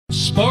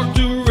Sparked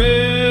a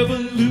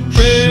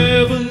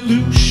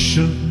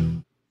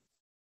revolution.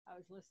 I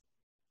was listening.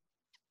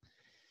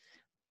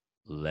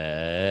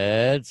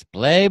 Let's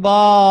play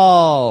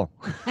ball.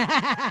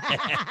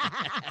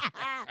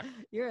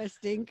 You're a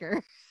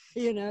stinker.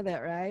 You know that,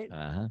 right?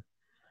 Uh-huh.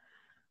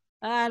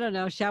 I don't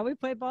know. Shall we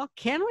play ball?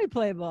 Can we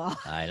play ball?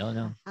 I don't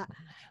know. I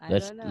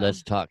Let's don't know.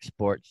 let's talk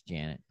sports,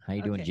 Janet. How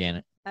you doing, Okay.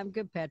 Janet? I'm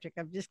good, Patrick.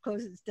 I'm just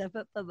closing stuff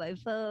up on my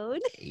phone.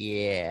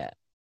 Yeah.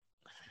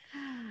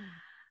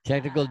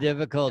 Technical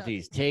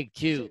difficulties. Take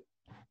two.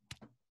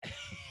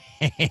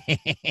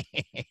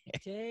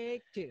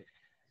 Take two.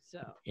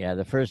 So, Yeah,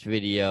 the first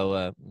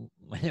video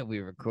that we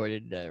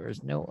recorded, there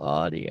was no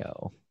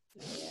audio.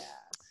 yeah.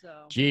 So,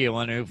 Gee, I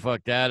wonder who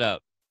fucked that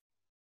up.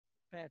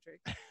 Patrick.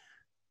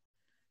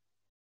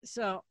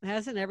 So,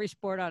 hasn't every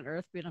sport on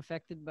earth been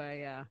affected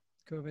by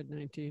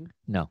COVID-19?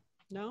 No,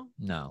 No?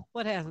 no.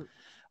 What hasn't?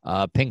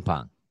 Ping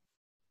pong.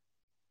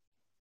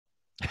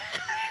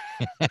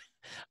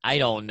 I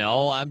don't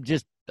know. I'm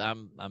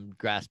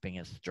grasping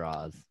at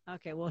straws.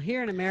 Okay, well,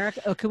 here in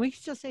America, can we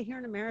still say here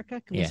in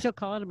America? Can we Yeah. still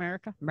call it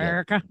America?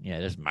 America? Yeah,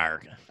 this is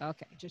America.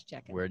 Okay, just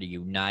checking. We're the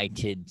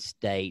United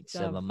States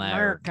of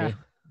America.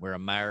 We're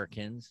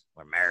Americans.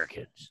 We're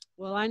Americans.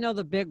 Well, I know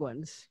the big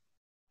ones.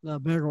 The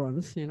big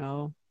ones,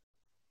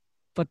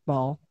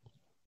 football,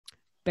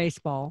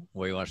 baseball,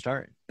 Where you want to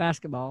start?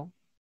 basketball.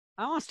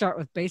 I want to start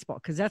with baseball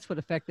because that's what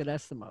affected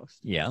us the most.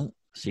 Yeah.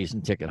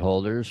 Season ticket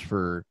holders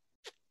for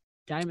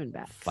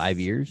Diamondbacks. 5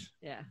 years,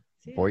 Yeah.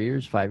 See, 4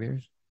 years, 5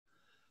 years.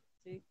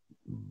 See?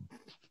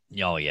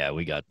 Oh, yeah.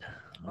 We got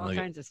all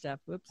kinds of stuff.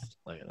 Whoops.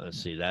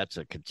 let's see. That's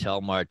a Cattell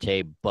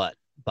Marte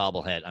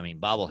bobblehead. I mean,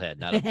 bobblehead,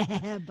 not a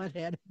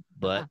Butthead.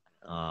 but.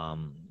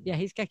 Yeah,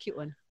 he's got a cute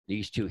one.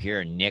 These two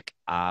here, Nick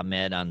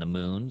Ahmed on the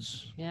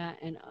Moons. Yeah,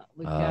 and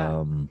we've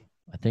got.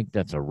 I think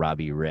that's a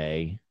Robbie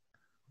Ray.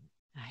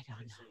 I don't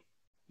know.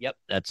 Yep,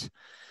 that's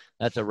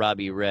a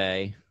Robbie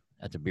Ray.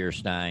 That's a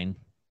Bierstein.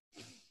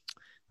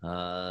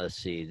 Let's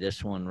see,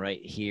 this one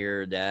right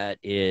here, that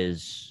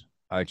is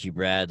Archie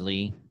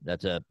Bradley.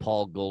 That's a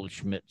Paul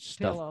Goldschmidt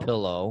stuffed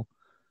pillow.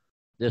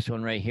 This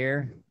one right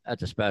here,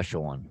 that's a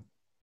special one.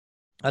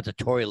 That's a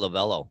Torey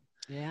Lavello,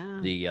 Yeah.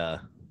 the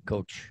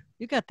coach.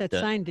 You got that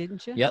sign,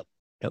 didn't you? Yep.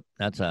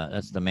 That's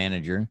the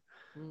manager.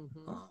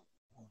 Mm-hmm.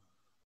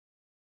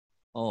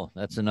 Oh,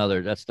 that's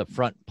the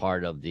front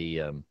part of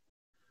the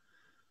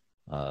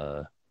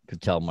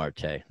Cattell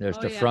Marte. There's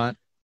the front.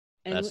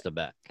 And that's the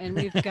back. And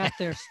we've got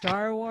their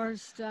Star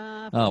Wars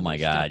stuff. Oh my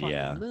God,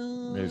 yeah.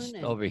 There's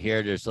Over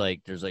here. There's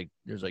like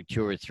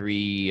 2 or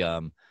 3. I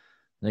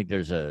think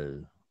there's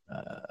I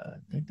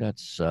think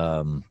that's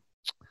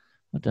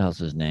what the hell's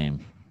his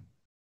name?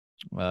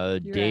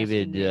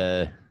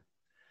 David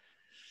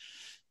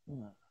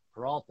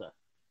Peralta.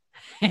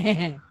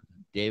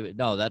 David,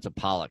 no, that's a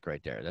Pollock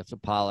right there. That's a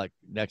Pollock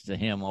next to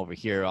him over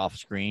here off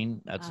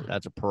screen. That's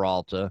a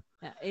Peralta.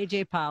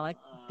 AJ Pollock,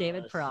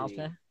 David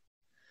Peralta. See.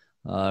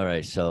 All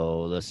right,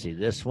 so let's see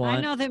this one.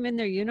 I know them in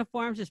their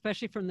uniforms,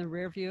 especially from the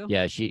rear view.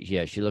 Yeah, she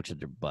looks at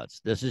their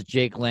butts. This is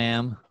Jake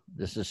Lamb.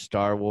 This is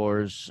Star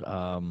Wars.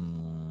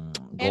 Goldschmidt,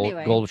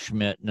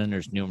 and then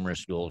there's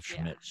numerous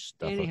Goldschmidt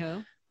stuff.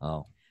 Anywho.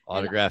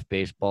 Autographed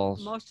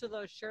baseballs. Most of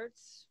those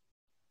shirts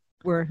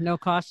were no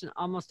cost, and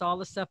almost all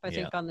the stuff I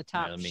think on the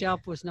top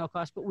shelf was no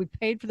cost, but we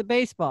paid for the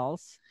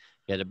baseballs.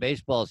 Yeah, the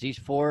baseballs. These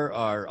 4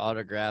 are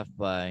autographed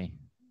by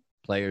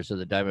players of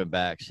the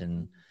Diamondbacks,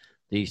 and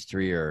these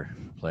 3 are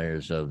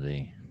players of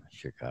the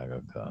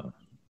Chicago Cubs.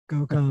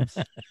 Go Cubs.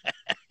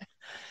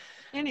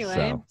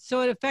 Anyway,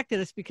 so it affected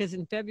us because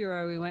in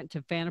February we went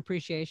to Fan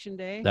Appreciation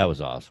Day. That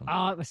was awesome.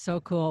 Oh, it was so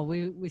cool.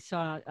 We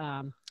saw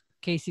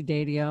Casey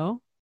Daddio.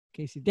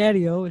 Casey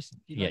Daddio is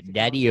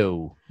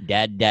Daddio.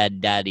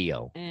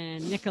 Daddio.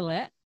 And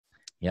Nicolette.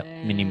 Yep,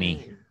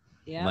 mini-me.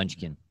 Yeah.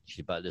 Munchkin. She's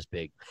about this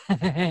big.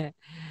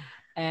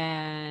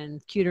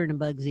 And cuter than a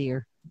bug's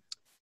ear.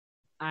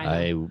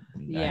 I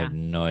have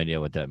no idea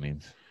what that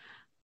means.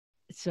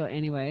 So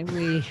anyway,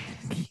 we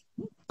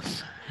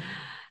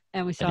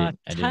saw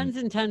tons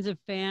and tons of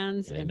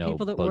fans and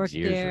people that worked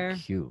there.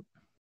 Cute.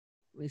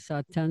 We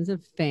saw tons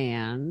of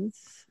fans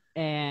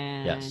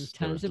and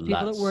tons of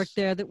people that worked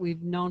there that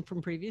we've known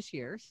from previous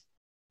years.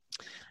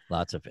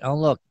 Lots of. Oh,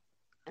 look,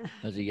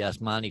 there's a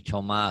Yasmani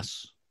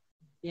Tomas.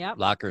 Yep.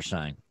 Locker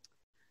sign.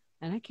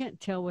 And I can't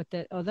tell what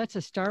that. Oh, that's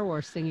a Star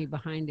Wars thingy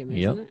behind him,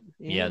 isn't it?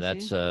 Yeah,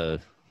 that's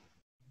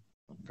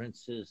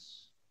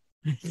Princess.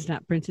 It's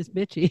not Princess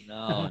Bitchy.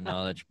 No,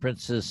 that's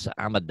Princess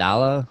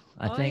Amidala,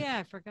 I think. Oh, yeah,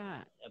 I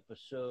forgot.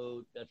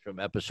 That's from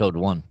episode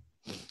 1.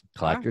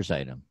 Collector's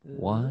item.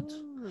 What?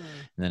 And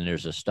then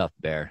there's a stuffed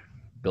bear.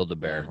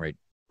 Build-A-Bear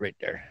right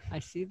there. I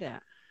see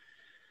that.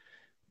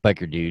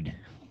 Biker dude.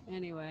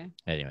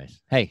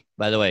 Anyways. Hey,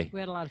 by the way. We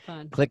had a lot of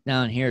fun. Click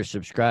down here,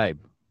 subscribe.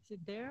 Is it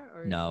there?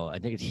 Or no, I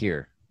think it's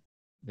here.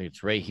 I think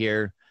it's right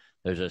here.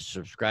 There's a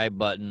subscribe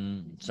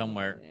button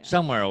somewhere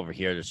over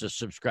here. There's a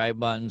subscribe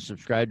button.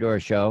 Subscribe to our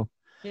show.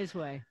 His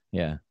way.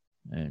 Yeah.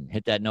 And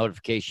hit that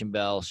notification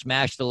bell.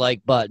 Smash the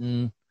like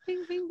button.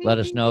 Bing, bing, bing, Let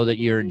us know that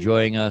you're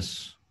enjoying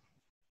us.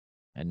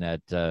 and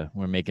that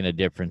we're making a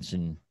difference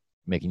in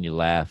making you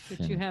laugh.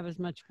 But you have as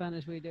much fun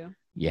as we do.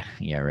 Yeah,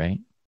 right.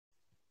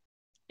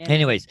 And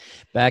anyways,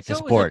 back to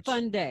sports. It was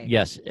a fun day.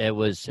 Yes, it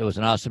was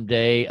an awesome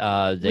day.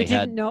 We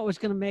didn't know it was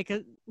going to make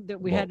it, that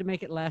we had to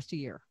make it last a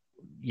year.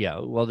 Yeah,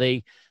 well,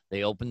 they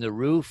opened the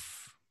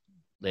roof.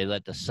 They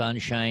let the sun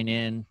shine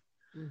in.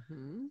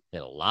 Mm-hmm. They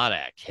had a lot of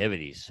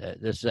activities.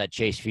 This is at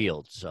Chase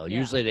Field. So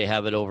usually they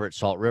have it over at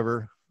Salt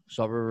River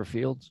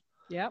Fields.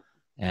 Yep.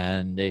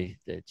 And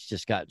it's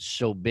just got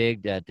so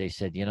big that they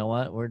said, you know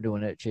what, we're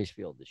doing it at Chase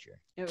Field this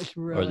year. It was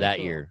really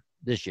cool. year.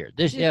 This year.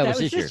 It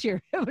was this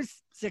year. It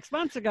was 6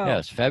 months ago. Yeah, it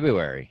was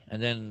February.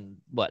 And then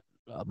what?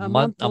 A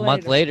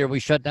month later, we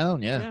shut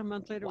down. Yeah. A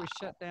month later, we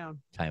shut down.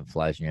 Time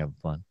flies when you're having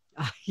fun.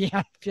 Yeah,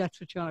 if that's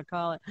what you want to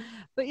call it.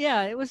 But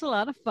yeah, it was a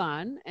lot of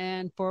fun.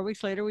 And 4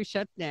 weeks later, we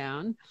shut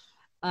down.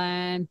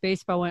 And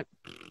baseball went.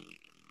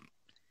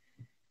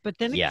 But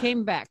then it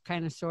came back,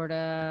 kind of, sort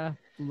of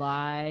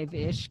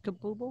live-ish,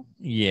 kabooble.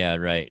 Yeah,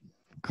 right.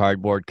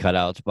 Cardboard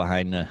cutouts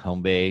behind the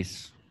home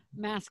base.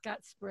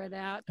 Mascots spread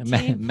out.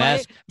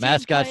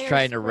 Mascots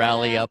trying to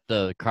rally up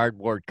the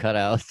cardboard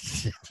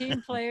cutouts.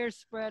 Team players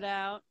spread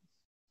out.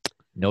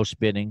 No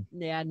spitting.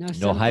 Yeah,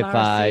 no high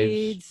fives.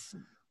 Seeds.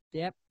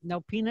 Yep, no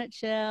peanut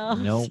shells.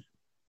 Nope.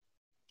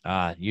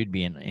 You'd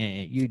be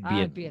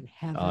in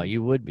heaven. Oh,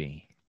 you would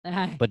be.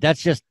 But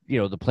that's just,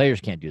 the players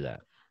can't do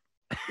that.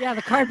 Yeah,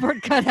 the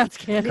cardboard cutouts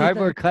can't.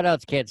 Cardboard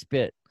cutouts can't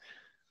spit.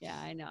 Yeah,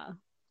 I know.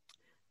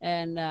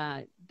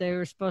 And they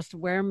were supposed to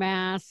wear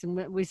masks. And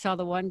we saw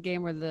the one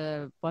game where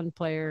the one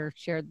player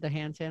shared the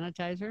hand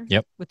sanitizer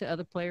with the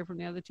other player from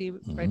the other team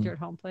right there at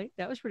home plate.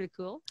 That was pretty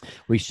cool.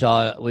 We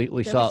saw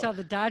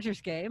the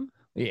Dodgers game.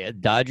 Yeah,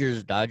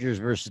 Dodgers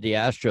versus the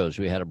Astros.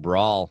 We had a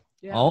brawl.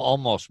 Yeah.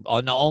 Almost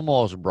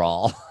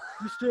brawl.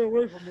 You stay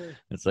away from me.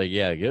 It's like,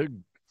 yeah,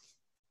 good.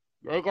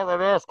 I got my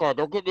mask on.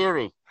 Don't get near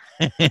me.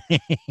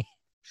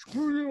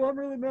 Screw you! I'm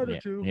really mad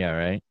at you. Yeah,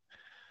 right.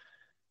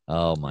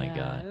 Oh my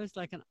God! It was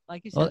like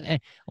you said. Well,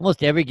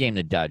 almost every game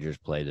the Dodgers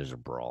play, there's a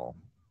brawl.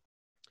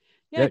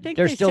 Yeah, I think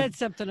they said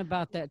something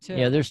about that too.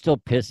 Yeah, they're still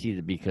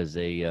pissy because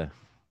they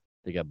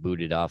got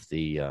booted off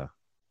the.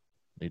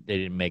 They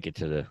didn't make it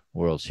to the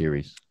World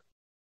Series.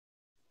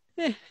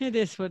 It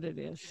is what it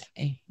is.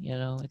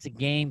 It's a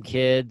game,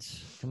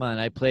 kids. Come on,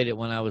 I played it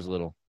when I was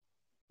little.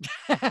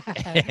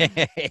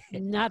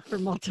 Not for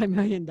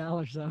multi-million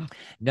dollars, though.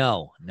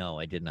 No,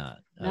 I did not.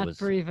 Not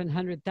for even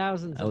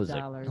 $100,000s of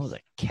dollars. I was a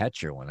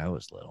catcher when I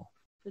was little.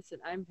 Listen,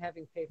 I'm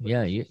having paper.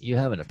 Yeah, you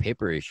having a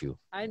paper issue.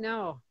 I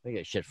know. They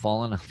got shit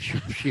falling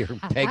off your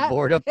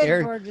pegboard up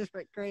there. Pegboard just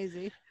went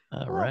crazy.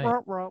 All right.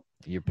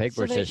 Your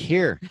pegboard says,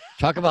 "Here,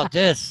 talk about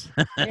this."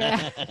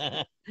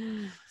 Yeah.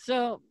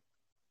 So,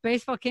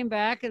 baseball came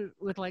back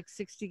with like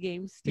 60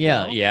 games.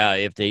 Yeah.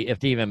 If they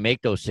even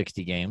make those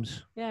 60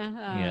 games.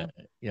 Yeah.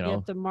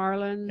 The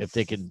Marlins. If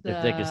they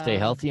can stay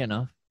healthy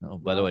enough. Oh,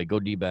 by the way, go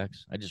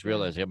D-backs. I just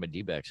realized I have my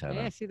D-backs hat on.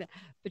 I see that.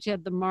 But you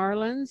had the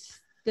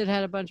Marlins that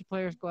had a bunch of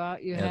players go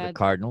out. You had the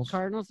Cardinals.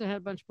 Cardinals that had a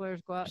bunch of players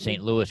go out.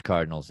 St. Louis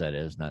Cardinals, that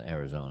is, not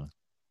Arizona.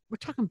 We're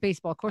talking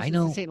baseball. Of course, it's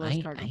the St.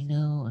 Louis Cardinals. I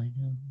know.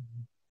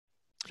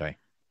 Sorry.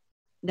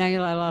 Now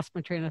I lost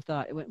my train of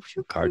thought. It went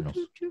Cardinals.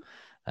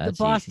 The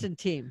Boston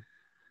team.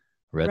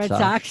 Red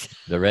Sox.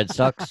 The Red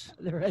Sox.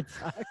 The Red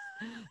Sox.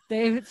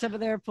 They had some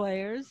of their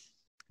players.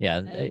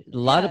 Yeah, a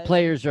lot of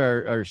players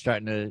are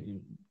starting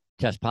to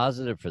test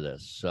positive for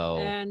this. So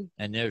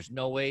and there's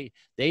no way.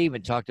 They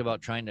even talked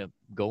about trying to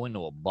go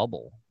into a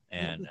bubble,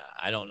 and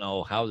I don't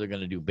know how they're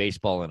going to do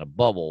baseball in a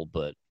bubble,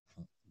 but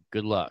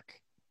good luck.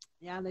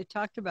 Yeah, they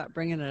talked about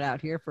bringing it out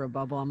here for a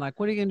bubble. I'm like,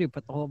 what are you going to do?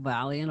 Put the whole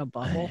valley in a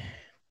bubble?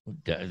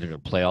 They're going to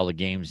play all the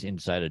games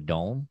inside a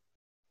dome.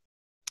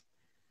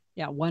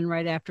 Yeah, one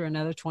right after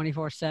another,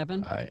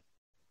 24/7. All right.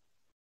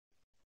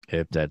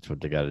 If that's what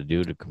they got to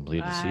do to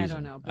complete the season. I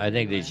don't know. I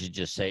think they should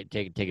just say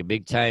take a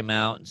big time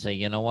out and say,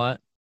 you know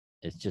what,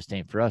 it just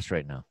ain't for us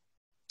right now.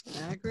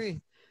 I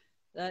agree.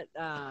 That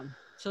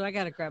so I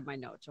got to grab my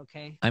notes,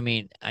 okay? I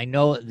mean, I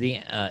know the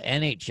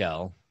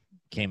NHL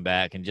came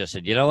back and just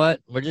said, you know what,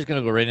 we're just going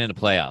to go right into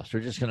playoffs. We're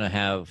just going to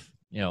have,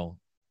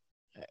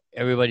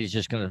 everybody's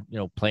just going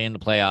to, play in the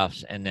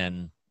playoffs, and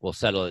then we'll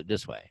settle it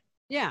this way.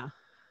 Yeah.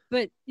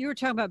 But you were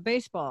talking about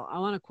baseball. I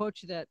want to quote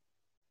you that.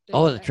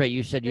 That's right.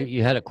 You said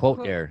you had a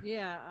quote there.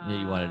 Yeah. That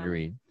you wanted to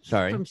read.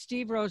 Sorry. From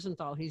Steve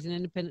Rosenthal. He's an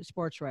independent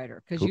sports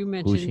writer. Because you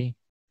mentioned. Who's he?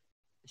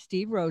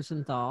 Steve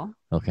Rosenthal.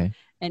 Okay.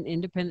 An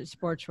independent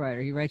sports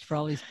writer. He writes for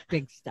all these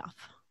big stuff.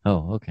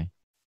 Oh, okay.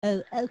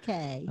 Oh,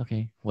 okay.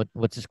 Okay.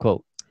 What's his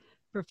quote?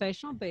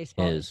 Professional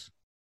baseball. His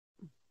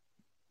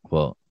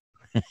quote.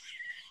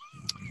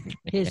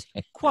 His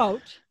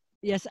quote.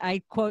 Yes,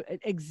 I quote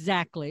it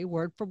exactly,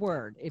 word for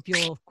word, if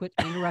you'll quit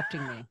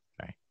interrupting me.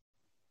 Sorry.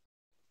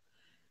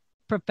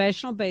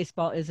 Professional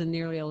baseball is a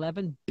nearly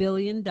 $11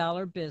 billion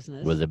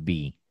business. With a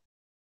B.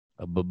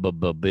 A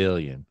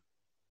billion.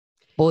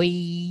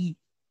 Boy.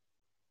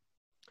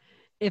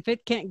 If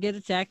it can't get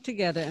its act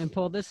together and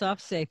pull this off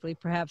safely,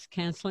 perhaps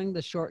canceling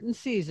the shortened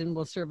season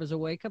will serve as a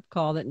wake-up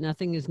call that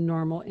nothing is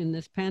normal in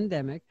this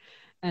pandemic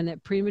and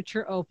that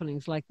premature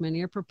openings, like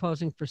many are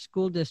proposing for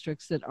school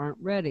districts that aren't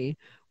ready,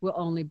 will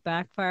only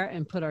backfire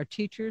and put our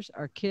teachers,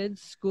 our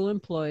kids, school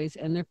employees,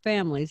 and their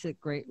families at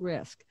great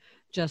risk,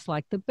 just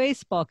like the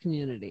baseball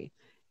community.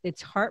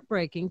 It's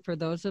heartbreaking for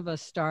those of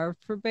us starved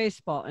for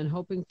baseball and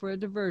hoping for a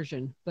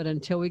diversion, but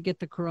until we get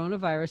the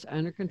coronavirus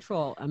under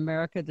control,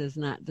 America does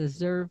not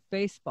deserve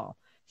baseball.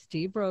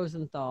 Steve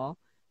Rosenthal,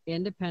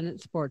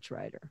 independent sports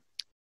writer.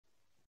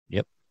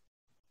 Yep.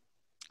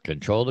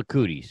 Control the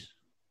cooties.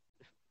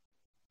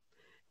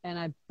 And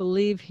I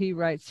believe he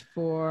writes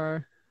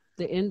for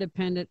the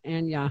Independent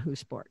and Yahoo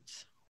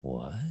Sports.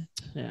 What?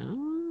 Yeah.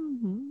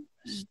 Mm-hmm.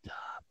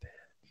 Stop it.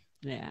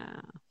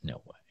 Yeah.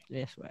 No way.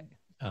 This way.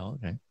 Oh,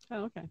 okay.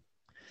 Oh, okay.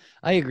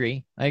 I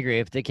agree.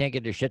 If they can't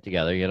get their shit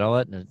together, you know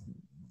what?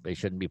 They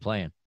shouldn't be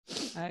playing.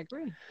 I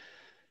agree.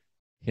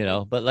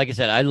 But like I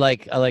said, I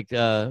like what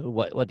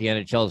the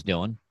NHL is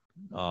doing.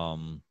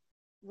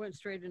 Went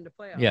straight into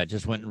playoffs. Yeah,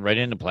 just went right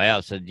into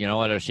playoffs. Said, you know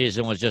what, our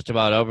season was just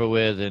about over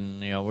with,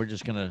 and we're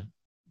just gonna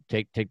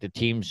take the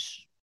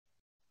teams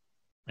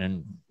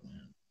and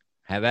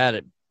have at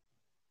it.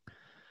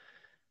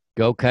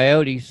 Go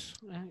Coyotes.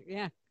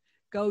 Yeah.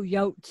 Go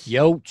Yotes.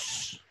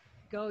 Yotes.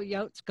 Go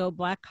Yotes. Go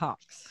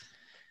Blackhawks.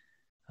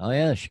 Oh,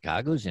 yeah.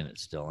 Chicago's in it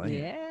still, ain't it?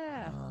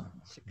 Yeah.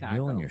 Chicago.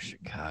 You and your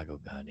Chicago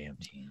goddamn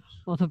teams.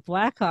 Well, the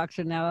Blackhawks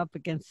are now up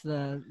against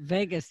the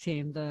Vegas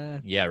team.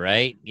 Yeah,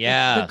 right?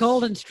 Yeah. The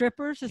Golden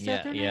Strippers, is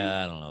that their name?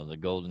 Yeah, I don't know. The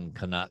Golden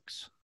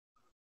Canucks.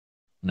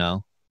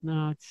 No?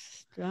 No,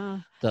 it's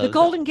the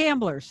Golden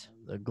Gamblers.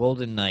 The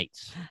Golden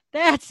Knights.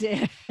 That's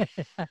it.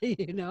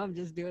 I'm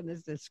just doing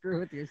this to screw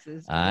with your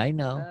sister. I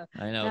know.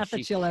 Not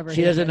that she'll ever.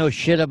 She doesn't know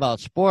shit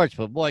about sports,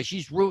 but boy,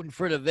 she's rooting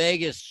for the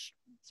Vegas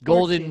sports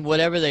Golden team.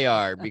 Whatever they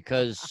are,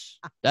 because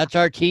that's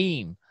our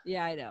team.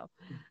 Yeah, I know.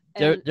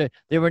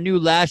 They were new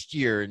last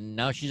year, and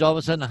now she's all of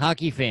a sudden a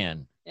hockey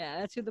fan. Yeah,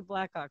 that's who the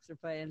Blackhawks are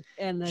playing.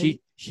 And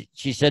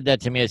she said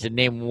that to me. I said,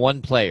 name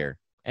one player.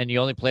 And the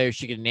only player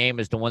she can name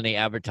is the one they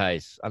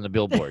advertise on the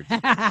billboards. And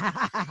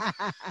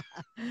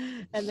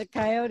the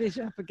Coyotes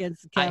are up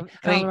against the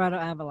Colorado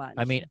Avalanche.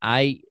 I mean,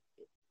 I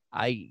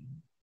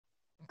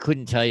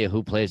couldn't tell you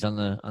who plays on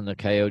the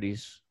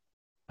Coyotes.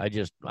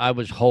 I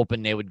was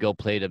hoping they would go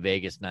play the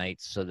Vegas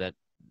Knights so that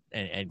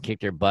and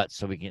kick their butts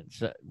so we can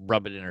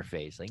rub it in her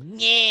face. Like,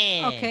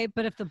 yeah. Okay,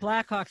 but if the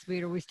Blackhawks beat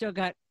her, we still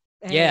got.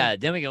 Yeah,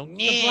 then we go,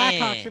 yeah. The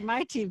Blackhawks are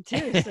my team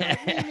too. So,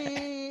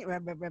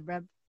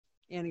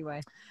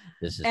 anyway,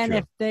 this is and true.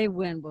 If they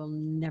win, we'll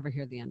never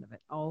hear the end of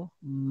it. Oh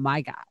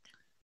my God,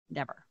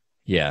 never.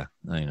 Yeah,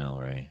 I know,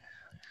 right?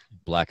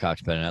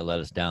 Blackhawks better not let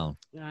us down.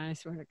 I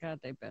swear to God,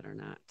 they better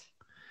not.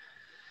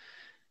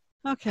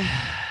 Okay.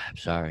 I'm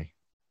sorry.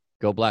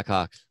 Go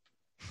Blackhawks.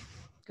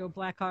 Go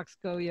Blackhawks.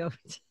 Go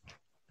Yotes.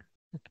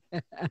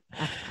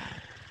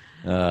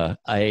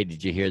 Hey,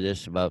 did you hear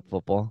this about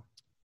football?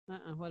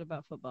 What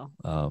about football?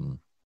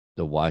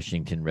 The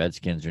Washington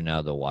Redskins are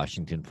now the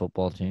Washington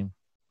football team.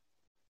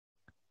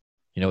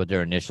 You know what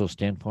their initials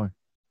stand for?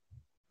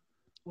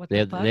 What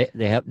the fuck?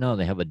 They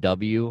have a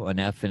W, an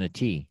F, and a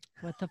T.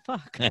 What the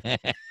fuck?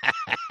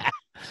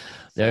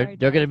 They're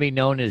going to be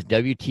known as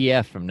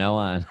WTF from now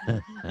on.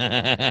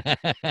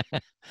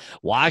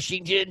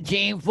 Washington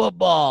team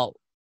football.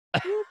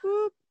 Whoop,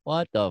 whoop.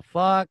 What the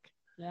fuck?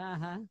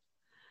 Uh-huh.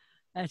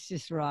 That's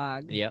just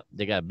wrong. Yep,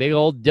 they got a big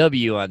old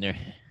W on there.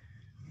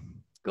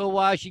 Go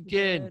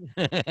Washington.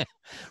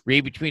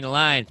 Read between the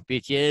lines,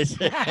 bitches.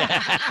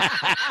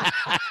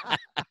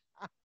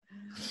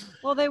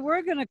 Well, they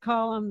were going to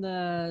call them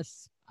the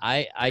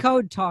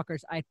Code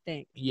Talkers, I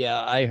think.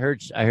 Yeah, I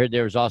heard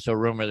there was also a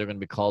rumor they're going to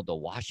be called the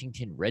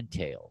Washington Red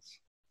Tails.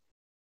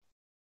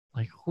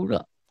 Like, who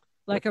the?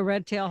 Like a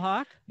red-tail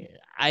hawk?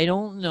 I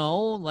don't know.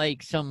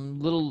 Like some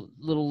little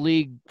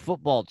league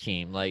football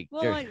team. Like,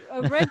 well,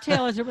 a red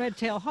tail is a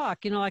red-tail hawk.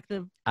 Like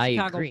the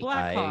Chicago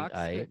Blackhawks.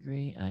 I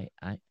agree.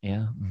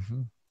 Yeah.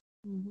 Mm-hmm.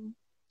 Mm-hmm.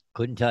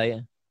 Couldn't tell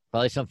you.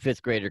 Probably some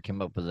fifth grader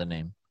came up with the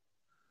name.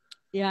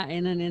 Yeah,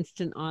 in an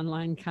instant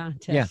online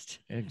contest.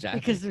 Yeah, exactly.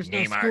 Because there's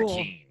Name no school. our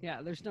team.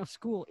 Yeah, there's no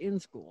school in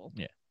school.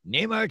 Yeah.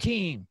 Name our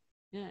team.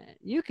 Yeah,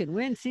 you can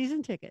win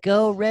season tickets.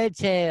 Go Red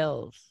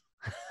Tails.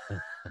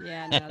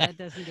 Yeah, no, that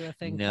doesn't do a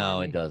thing. No,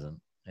 for me. It doesn't.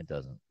 It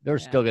doesn't. They're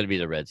still going to be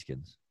the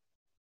Redskins.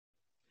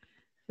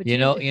 But you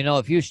know,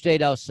 if you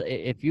stayed outside,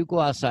 if you go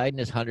outside in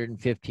this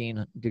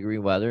 115-degree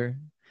weather,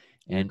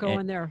 Are you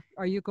going there?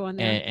 Are you going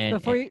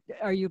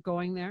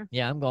there?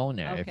 Yeah, I'm going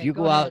there. Okay,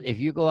 if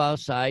you go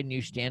outside and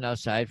you stand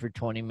outside for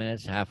 20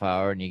 minutes, half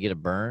hour, and you get a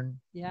burn,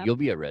 you'll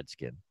be a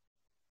Redskin.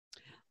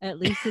 At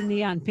least in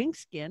neon pink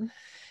skin.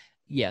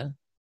 Yeah,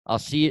 I'll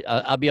see it.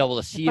 I'll be able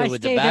to see it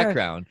with the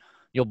background.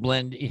 You'll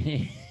blend.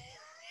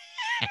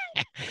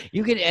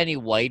 You get any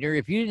whiter.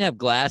 If you didn't have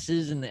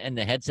glasses and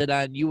the headset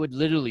on, you would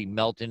literally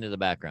melt into the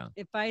background.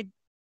 I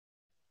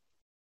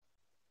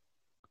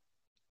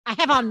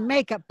have on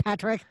makeup,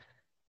 Patrick.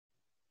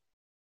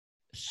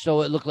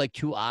 So it looked like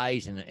two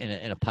eyes in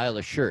a pile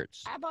of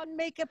shirts. I have on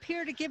makeup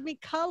here to give me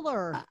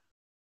color.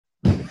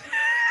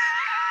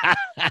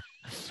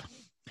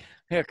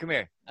 Here, come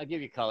here. I'll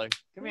give you color.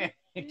 Come here.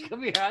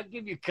 Come here. I'll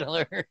give you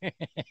color.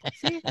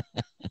 See?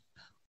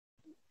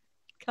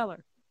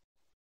 Color.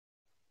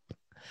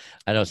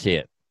 I don't see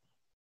it.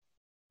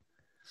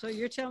 So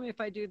you're telling me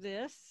if I do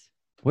this?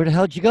 Where the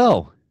hell'd you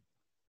go?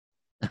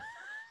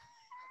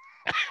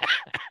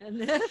 And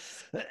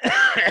this?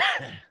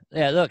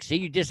 Yeah, look. See,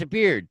 you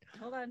disappeared.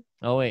 Hold on.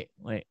 Oh, wait.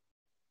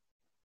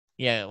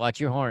 Yeah,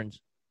 watch your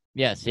horns.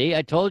 Yeah, see?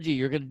 I told you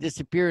you're going to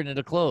disappear and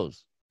it'll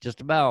close.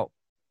 Just about.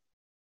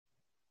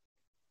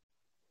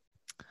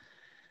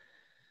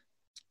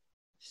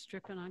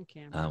 Stripping on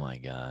camera. Oh, my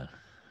God.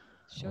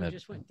 Show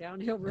just went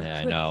downhill real quick.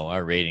 I know.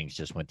 Our ratings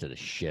just went to the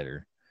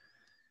shitter.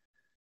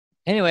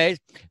 Anyways,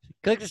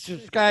 click the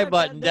subscribe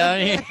button down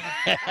here.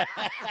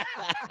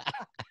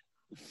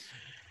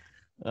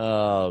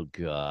 Oh,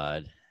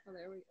 God. Oh,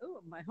 there we go.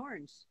 Oh, my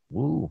horns.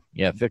 Woo.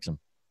 Yeah, fix them.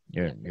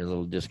 You're a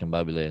little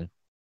discombobulated.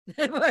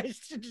 Why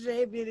should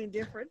today be any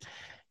different?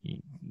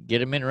 Get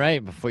them in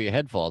right before your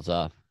head falls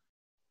off.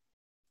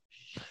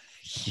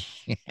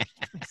 My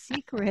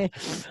secret.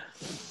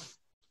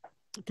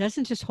 It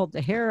doesn't just hold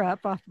the hair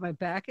up off my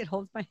back; it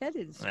holds my head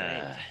in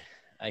straight.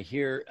 I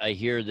hear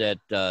that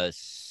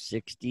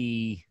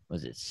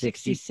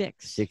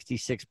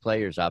 66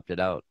 players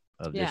opted out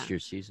of this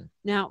year's season.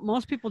 Now,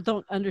 most people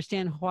don't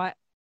understand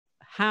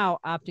how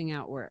opting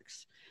out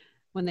works.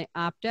 When they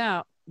opt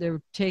out,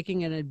 they're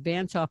taking an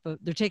advance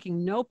they're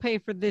taking no pay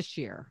for this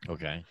year.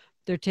 Okay.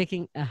 They're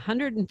taking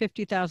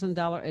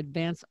 $150,000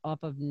 advance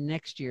off of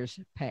next year's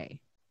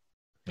pay.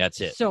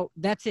 That's it. So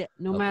that's it.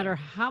 No matter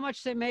how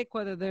much they make,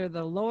 whether they're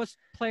the lowest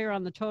player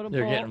on the totem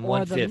pole, they're getting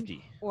 $150,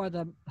 or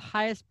the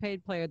highest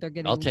paid player, they're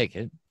getting. I'll take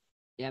it.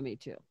 Yeah, me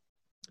too.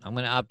 I'm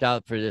going to opt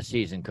out for this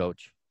season,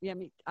 Coach. Yeah,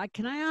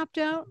 can I opt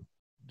out?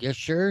 Yeah,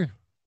 sure.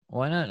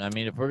 Why not? I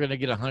mean, if we're going to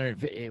get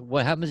 150,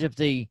 what happens if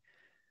they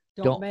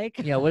don't make?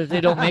 Yeah, what if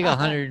they don't make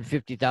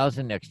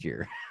 150,000 next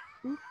year?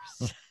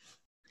 Oops.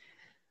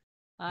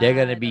 They're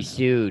going to be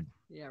sued.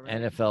 Yeah,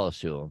 right. NFL will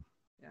sue them.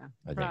 Yeah,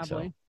 I probably. think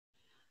so.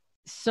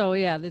 So,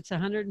 yeah, that's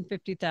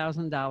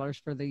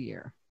 $150,000 for the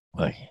year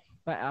by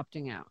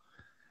opting out.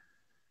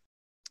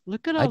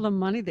 Look at all the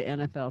money the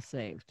NFL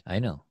saved. I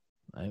know.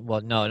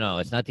 Well, no,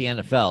 it's not the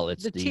NFL.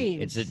 It's the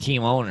teams. It's the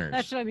team owners.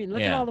 That's what I mean.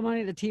 Look at all the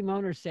money the team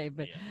owners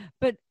saved.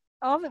 But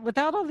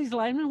without all these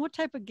linemen, what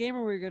type of game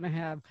are we going to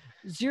have?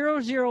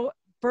 0-0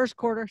 first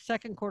quarter,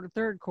 second quarter,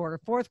 third quarter,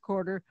 fourth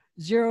quarter,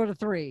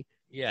 0-3.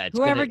 Yeah,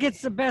 whoever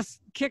gets the best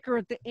kicker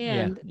at the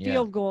end,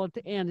 field goal at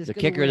the end is the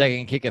kicker that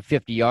can kick a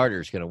 50-yarder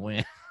is going to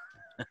win.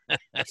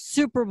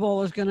 Super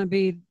Bowl is going to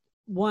be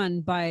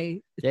won by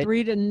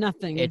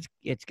 3-0.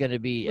 It's going to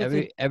be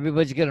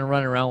everybody's going to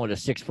run around with a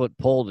 6-foot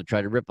pole to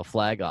try to rip a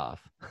flag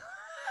off.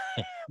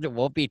 It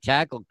won't be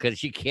tackled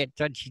because you can't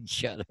touch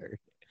each other.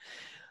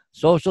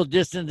 Social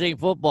distancing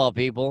football,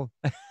 people.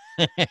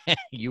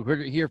 You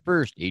heard it here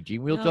first.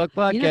 18 Wheel Talk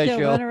Podcast they'll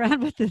show. Run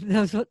around with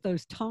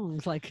those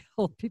tongs like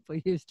old people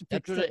used to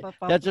pick stuff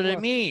up. That's what I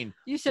mean.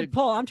 You said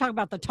pull. I'm talking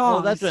about the tongs.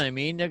 Well, that's what I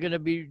mean. They're going to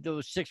be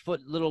those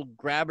 6-foot little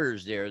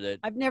grabbers there. That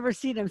I've never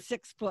seen them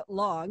 6 foot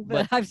long,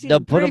 but I've seen.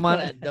 They'll put them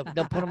on. They'll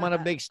put them on a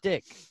big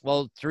stick.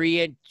 Well,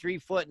 3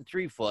 foot and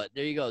 3 foot.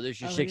 There you go. There's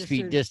your 6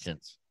 feet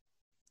distance.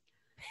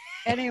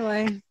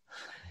 Anyway,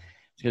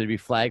 it's going to be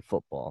flag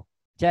football.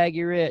 Tag,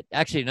 you're it.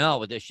 Actually, no.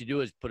 What they should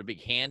do is put a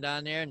big hand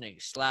on there and they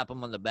slap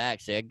them on the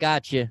back. Say, "I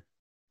got you."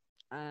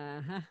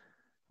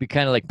 Be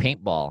kind of like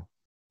paintball.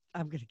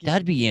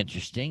 That'd be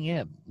interesting.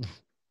 Yeah.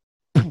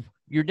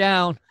 You're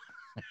down.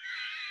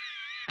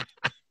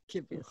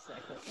 Give me a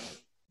second.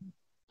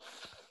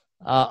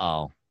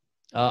 Oh,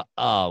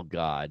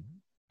 God.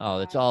 Oh,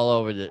 it's all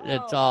over the.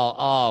 It's all.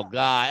 Oh,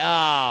 God.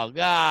 Oh,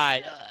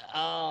 God.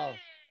 Oh.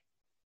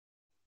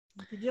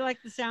 Did you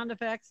like the sound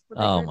effects?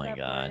 Oh my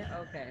God.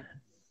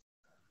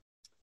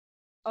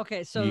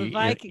 Okay, so the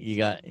Vikings. You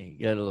got a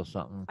little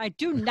something. I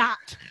do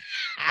not.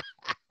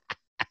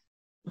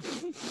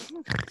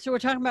 So we're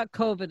talking about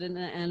COVID in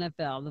the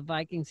NFL. The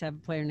Vikings have a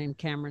player named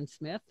Cameron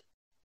Smith.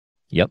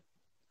 Yep.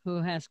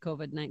 Who has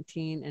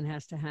COVID-19 and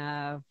has to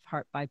have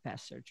heart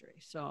bypass surgery.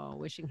 So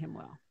wishing him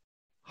well.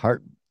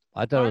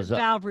 I thought it was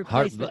valve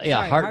replacement.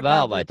 Heart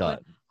valve. I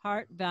thought.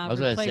 Heart valve. I was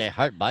going to say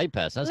heart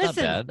bypass. That's not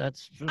bad.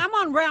 I'm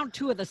on round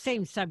 2 of the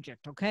same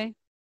subject. Okay.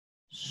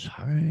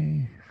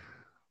 Sorry.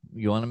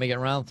 You want to make it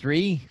round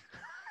 3?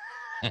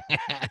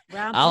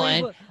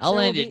 Round 3 I'll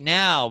end it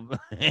now.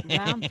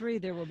 Round 3,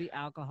 there will be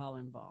alcohol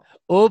involved.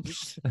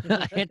 Oops.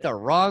 I hit the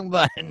wrong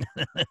button.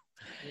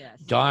 Yes.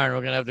 Darn, we're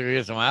going to have to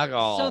get some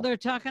alcohol. So they're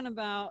talking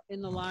about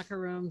in the locker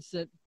rooms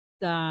that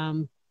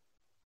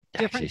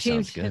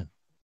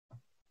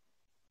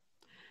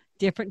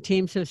different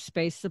teams have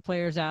spaced the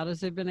players out as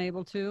they've been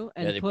able to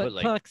and put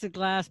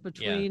plexiglass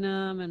between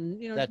them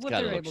and that's what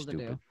they're able to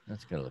do.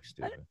 That's going to look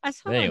stupid. I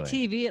saw on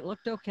TV. It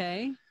looked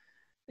okay.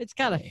 It's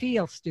got to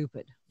feel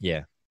stupid.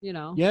 Yeah.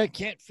 Yeah, it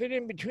can't fit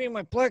in between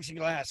my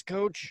plexiglass,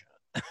 coach.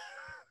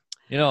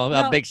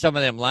 How big some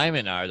of them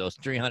linemen are, those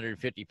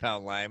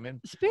 350-pound linemen.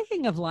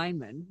 Speaking of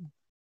linemen,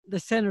 the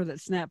center that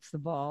snaps the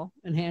ball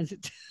and hands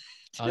it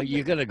Oh,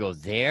 you're gonna go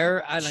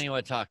there? I don't even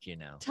want to talk to you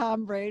now.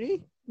 Tom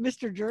Brady,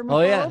 Mr. Germaphobe.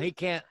 Oh yeah, he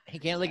can't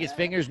lick his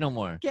fingers no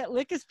more. Can't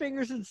lick his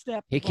fingers and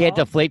step. He can't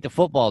deflate the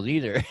football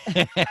either.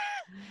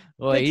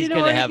 Well, he's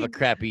gonna have a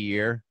crappy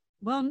year.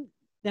 Well,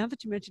 now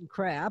that you mentioned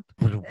crap,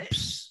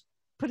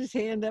 put his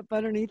hand up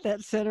underneath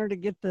that center to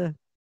get the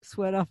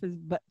sweat off his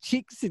butt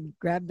cheeks and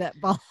grab that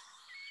ball.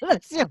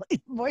 That's the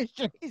only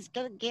moisture he's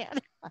gonna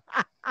get.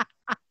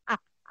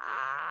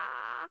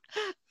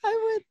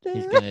 I went there.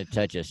 He's gonna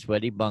touch a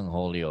sweaty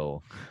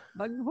bungholio.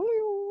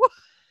 Bungholio.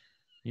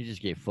 You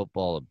just gave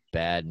football a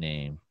bad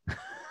name.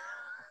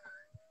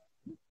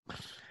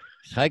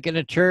 He's hiking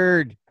a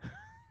turd. I'm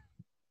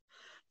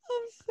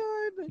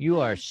sorry, but you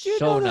are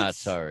so not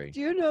sorry.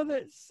 Do you know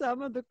that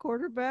some of the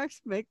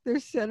quarterbacks make their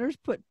centers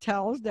put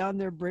towels down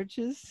their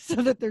britches so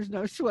that there's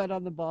no sweat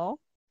on the ball?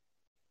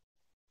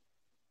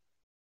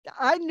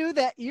 I knew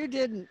that. You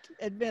didn't.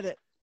 Admit it.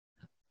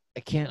 I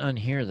can't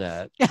unhear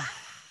that.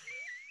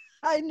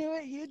 I knew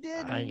it. You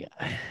didn't.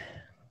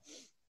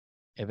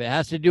 If it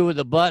has to do with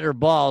the butt or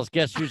balls,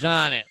 guess who's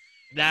on it?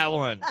 That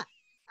one.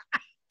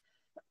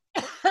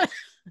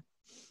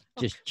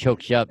 Just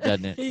chokes you up,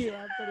 doesn't it?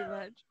 Yeah, pretty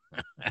much.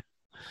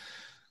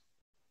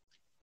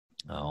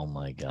 Oh,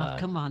 my God. Oh,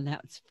 come on.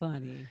 That's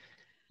funny.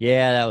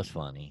 Yeah, that was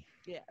funny.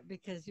 Yeah,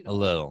 because, a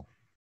little.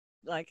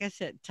 Like I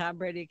said, Tom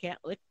Brady can't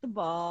lick the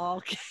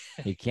ball.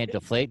 He can't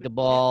deflate the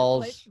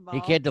balls.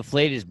 He can't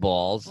deflate his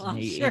balls. Well,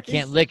 he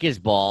can't lick his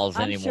balls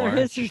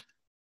anymore. Sure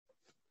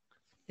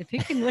if he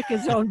can lick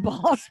his own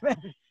balls, man,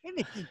 he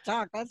needs to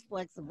talk. That's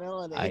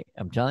flexibility.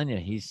 I'm telling you,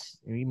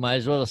 he might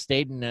as well have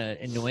stayed in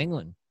New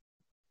England.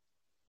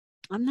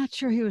 I'm not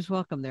sure he was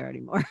welcome there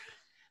anymore.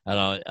 I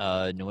don't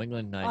know. New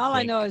England.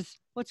 I know is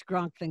what's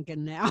Gronk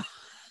thinking now?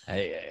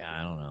 I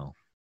don't know.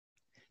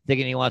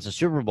 Thinking he wants a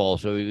Super Bowl,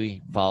 so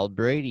he followed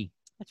Brady.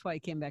 That's why he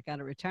came back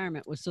out of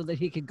retirement, was so that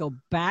he could go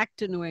back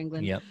to New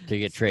England. Yep, to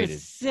get traded.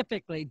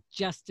 Specifically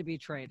just to be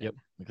traded.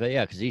 Yep.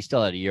 Yeah, because he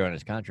still had a year on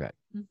his contract.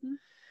 Mm-hmm.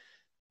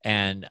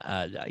 And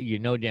you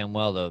know damn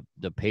well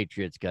the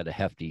Patriots got a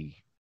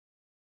hefty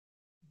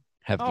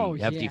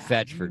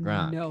fetch for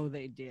Gronk. No,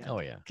 they did. Oh,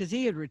 yeah. Because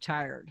he had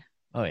retired.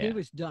 Oh, yeah. He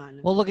was done.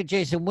 Well, look at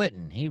Jason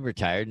Witten. He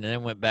retired and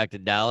then went back to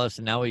Dallas,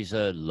 and now he's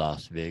a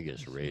Las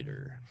Vegas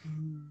Raider.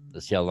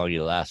 Let's see how long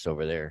he lasts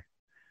over there.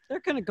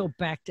 They're going to go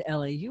back to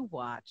L.A. You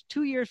watch.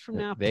 2 years from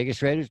now.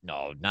 Vegas Raiders?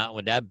 No, not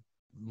with that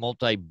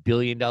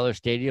multi-billion-dollar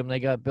stadium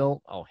they got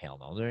built. Oh, hell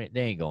no. They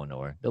ain't going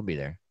nowhere. They'll be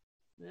there.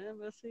 Yeah,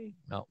 we'll see.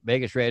 No,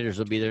 Vegas Raiders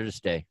will be there to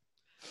stay.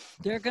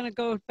 They're going to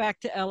go back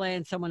to L.A.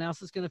 and someone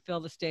else is going to fill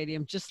the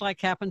stadium, just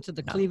like happened to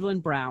the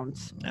Cleveland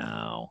Browns.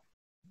 No.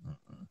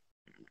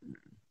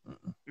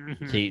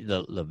 See,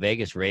 the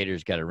Vegas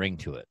Raiders got a ring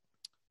to it.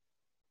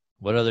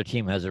 What other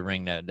team has a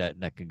ring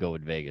that could go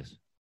with Vegas?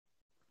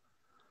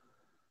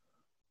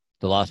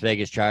 The Las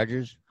Vegas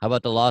Chargers? How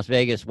about the Las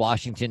Vegas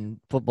Washington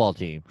football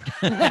team?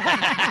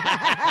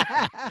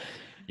 Yeah,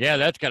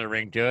 that's got a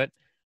ring to it.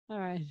 All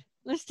right.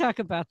 Let's talk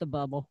about the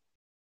bubble.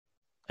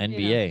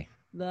 NBA.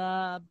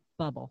 The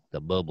bubble. The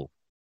bubble.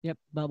 Yep,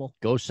 bubble.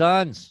 Go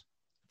Suns.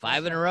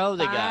 5 in a row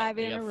they got. 5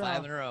 in a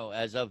row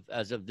as of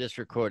this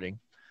recording.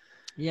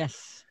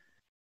 Yes.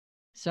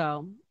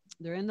 So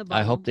they're in the bubble.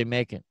 I hope they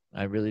make it.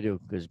 I really do,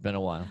 because it's been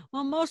a while.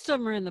 Well, most of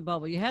them are in the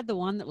bubble. You had the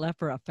one that left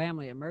for a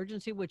family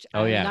emergency, which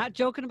I'm not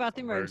joking about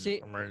the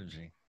emergency.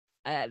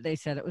 They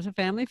said it was a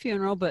family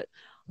funeral, but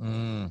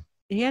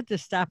he had to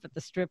stop at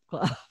the strip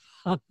club.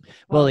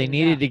 Well, he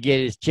needed to get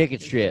his chicken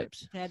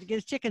strips. He had to get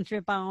his chicken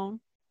strip on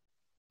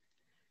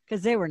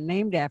because they were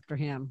named after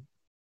him.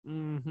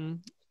 Mm-hmm.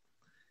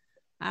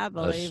 I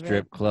believe a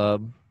strip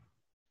club.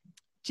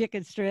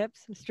 Chicken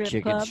strips.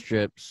 Chicken club.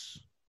 Strips.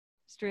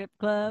 Strip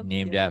club.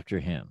 Named after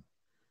him.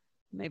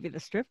 Maybe the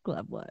strip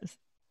club was.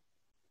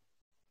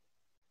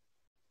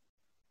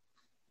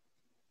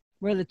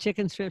 Were the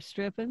chicken strips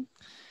stripping?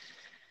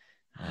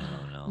 I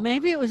don't know.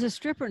 Maybe it was a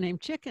stripper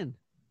named Chicken.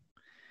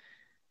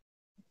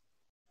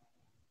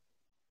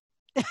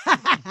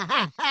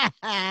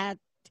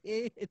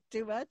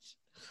 Too much?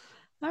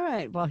 All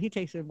right. Well, he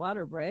takes a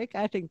water break.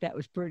 I think that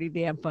was pretty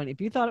damn funny. If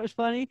you thought it was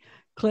funny,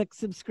 click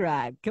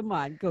subscribe. Come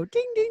on. Go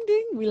ding, ding,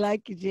 ding. We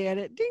like you,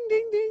 Janet. Ding,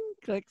 ding, ding.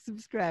 Click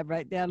subscribe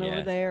right down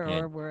over there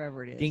or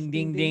wherever it is. Ding,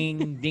 ding,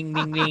 ding. Ding,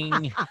 ding,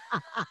 ding.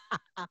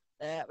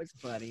 That was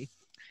funny.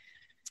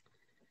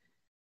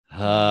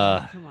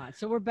 Come on.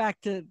 So we're back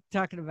to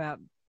talking about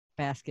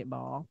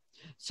basketball.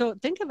 So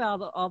think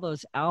about all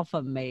those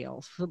alpha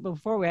males. So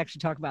before we actually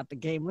talk about the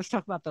game, let's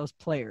talk about those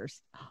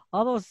players.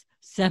 All those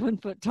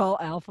 7-foot-tall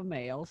alpha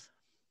males.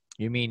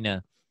 You mean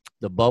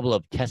the bubble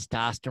of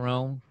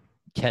testosterone,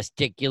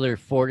 testicular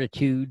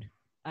fortitude?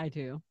 I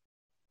do.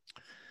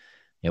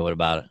 Yeah, what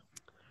about it?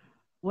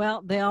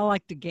 Well, they all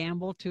like to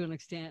gamble to an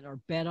extent or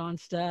bet on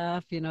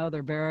stuff. You know,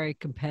 they're very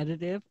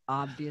competitive,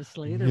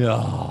 obviously.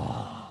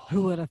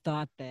 Who would have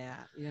thought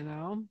that, you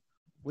know?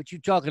 What you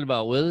talking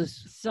about,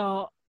 Willis?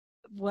 So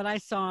what I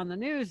saw on the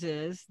news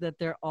is that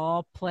they're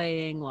all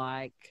playing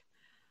like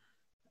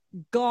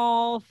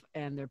golf,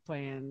 and they're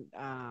playing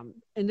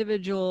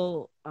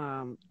individual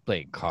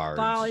playing cards,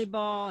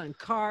 volleyball, and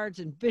cards,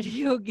 and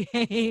video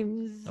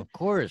games. Of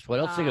course. What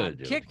else are they gonna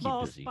do?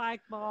 Kickball,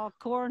 spike ball,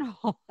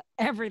 cornhole,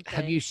 everything.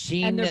 Have you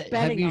seen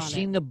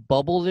the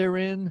bubble they're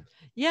in?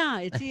 Yeah,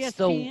 it's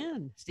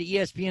ESPN. It's the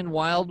ESPN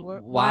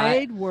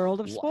Wide World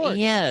of Sports.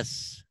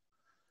 Yes.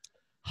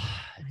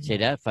 Say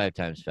that 5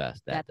 times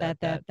fast. That.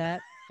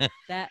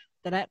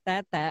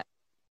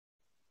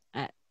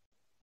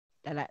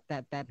 I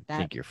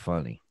think you're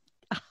funny.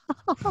 Yeah,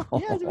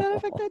 as a matter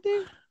of fact, I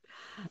do.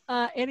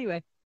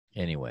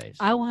 Anyways,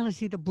 I want to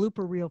see the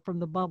blooper reel from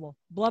the bubble.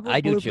 I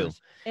do too.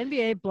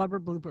 NBA blubber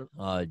blooper.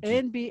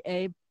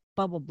 NBA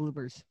bubble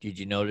bloopers. Did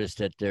you notice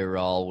that they're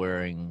all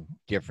wearing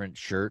different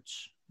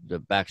shirts? The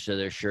backs of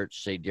their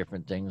shirts say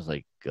different things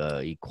like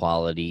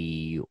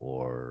equality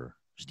or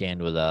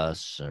stand with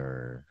us,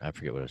 or I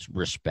forget what it's,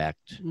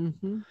 respect.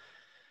 Mm-hmm.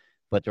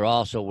 But they're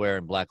also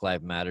wearing Black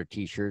Lives Matter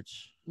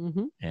T-shirts.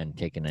 Mm-hmm. And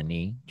taking a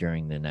knee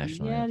during the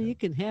national anthem. Yeah, you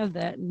can have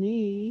that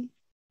knee.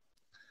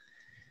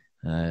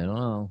 I don't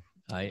know.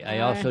 I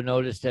also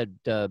noticed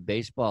that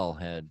baseball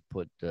had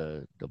put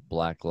the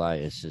Black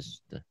Lives,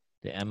 is the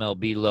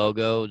MLB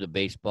logo, the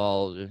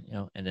baseball,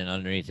 and then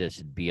underneath it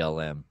said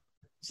BLM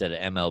instead of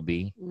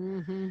MLB.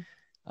 Mm-hmm.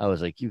 I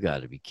was like, you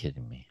got to be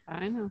kidding me.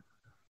 I know.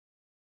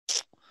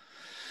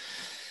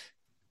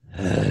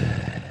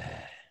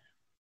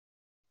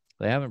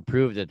 They haven't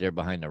proved that they're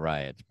behind the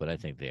riots, but I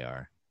think they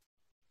are.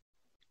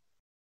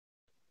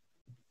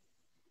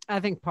 I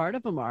think part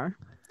of them are.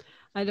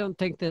 I don't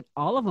think that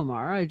all of them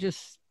are. I don't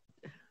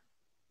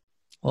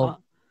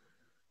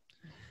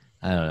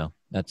know.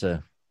 That's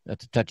a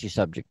touchy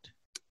subject.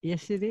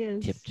 Yes, it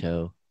is.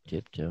 Tiptoe.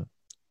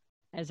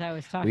 As I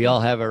was talking, we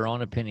all have our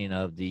own opinion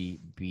of the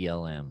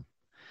BLM.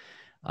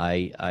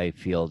 I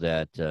feel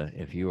that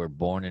if you were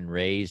born and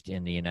raised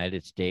in the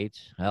United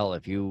States, hell,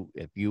 if you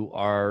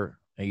are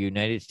a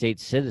United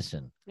States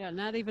citizen. Yeah,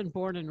 not even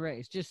born and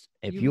raised. Just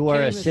if you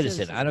are a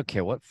citizen, I don't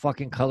care what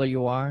fucking color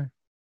you are.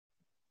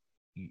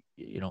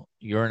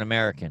 You're an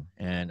American,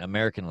 and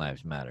American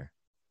lives matter.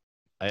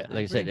 Like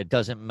I said, it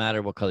doesn't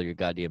matter what color your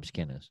goddamn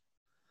skin is.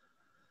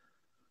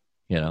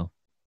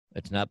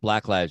 It's not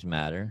Black Lives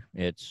Matter.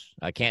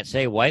 I can't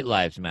say white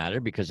lives matter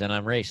because then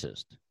I'm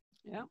racist.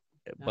 Yeah.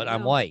 But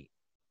I'm white.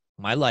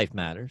 My life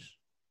matters.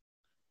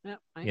 Yeah,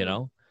 I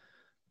know.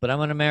 But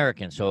I'm an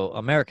American, so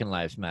American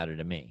lives matter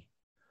to me.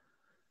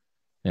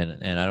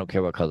 And I don't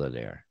care what color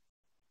they are.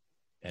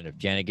 And if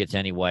Janet gets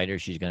any whiter,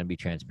 she's going to be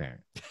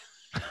transparent.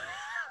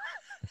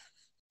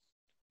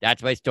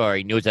 That's my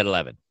story. News at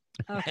 11.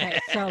 Okay,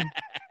 so,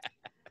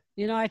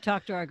 I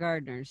talked to our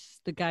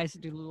gardeners, the guys that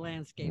do the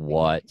landscaping.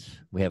 What?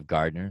 We have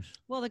gardeners?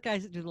 Well, the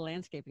guys that do the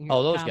landscaping here.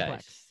 Oh, those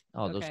guys.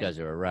 Oh, okay. Those guys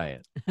are a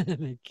riot.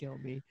 They kill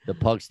me. The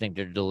pugs think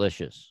they're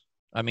delicious.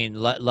 I mean,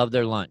 love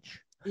their lunch.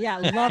 Yeah,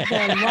 love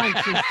their lunch.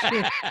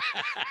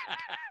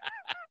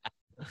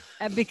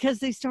 And because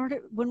they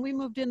started, when we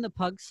moved in, the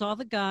pugs saw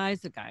the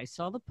guys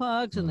saw the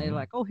pugs, and they're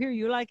like, oh, here,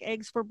 you like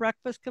eggs for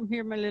breakfast? Come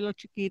here, my little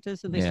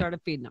chiquitas. And they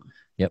started feeding them.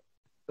 Yep.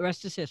 The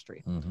rest is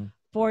history. Mm-hmm.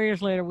 4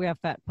 years later, we have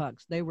fat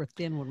pugs. They were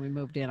thin when we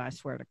moved in. I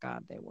swear to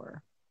God, they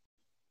were.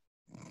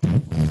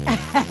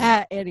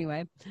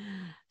 Anyway,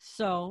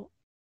 so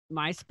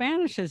my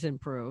Spanish has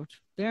improved.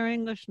 Their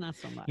English, not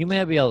so much. You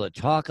may be able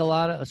to talk a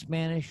lot of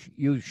Spanish.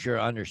 You sure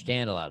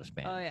understand a lot of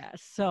Spanish. Oh, yeah.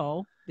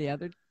 So the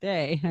other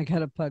day, I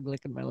got a pug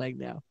licking my leg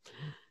now.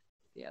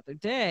 The other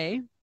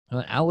day.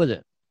 Out with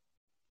it.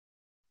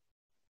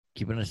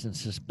 Keeping us in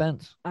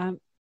suspense. I'm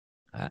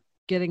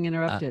getting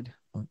interrupted.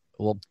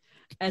 Well,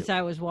 as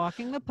I was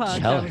walking the pugs.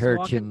 Tell her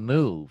to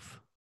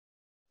move.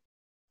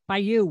 By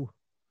you.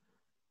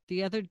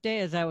 The other day,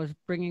 as I was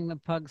bringing the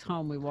pugs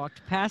home, we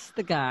walked past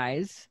the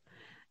guys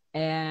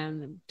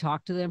and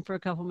talked to them for a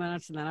couple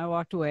minutes, and then I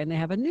walked away, and they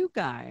have a new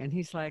guy, and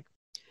he's like,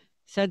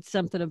 said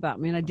something about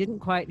me, and I didn't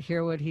quite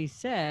hear what he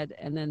said,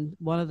 and then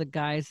one of the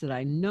guys that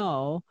I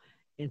know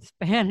in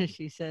Spanish,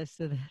 he says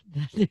to the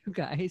new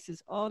guy, he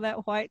says, oh,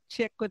 that white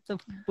chick with the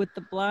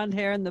blonde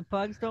hair and the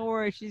pugs, don't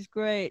worry, she's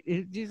great,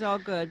 she's all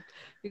good,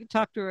 you can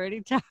talk to her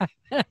anytime.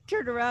 And I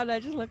turned around, and I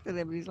just looked at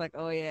him, and he's like,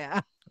 oh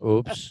yeah.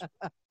 Oops.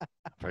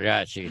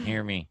 Forgot she can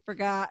hear me.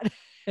 Forgot.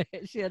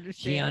 She understands.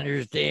 She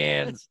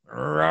understands.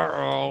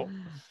 And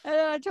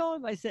then I told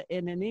him, I said,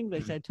 and in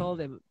English, I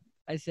told him,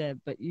 I said,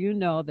 but you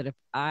know that if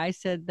I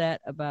said that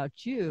about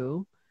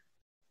you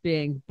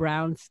being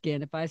brown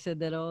skin, if I said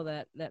that,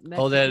 that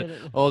Mexican,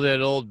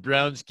 that old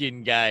brown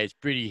skin guy is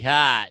pretty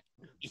hot.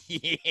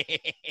 He'd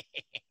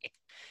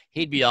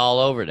be all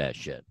over that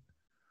shit.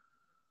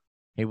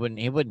 He wouldn't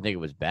think it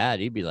was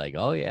bad. He'd be like,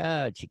 oh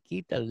yeah,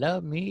 Chiquita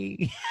love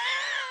me.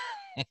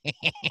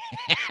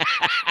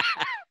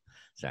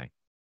 Sorry.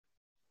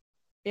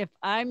 If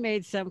I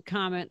made some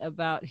comment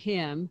about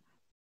him,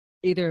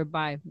 either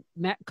by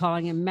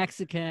calling him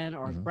Mexican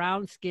or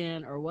brown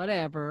skin or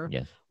whatever,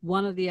 yes,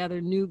 one of the other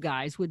new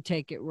guys would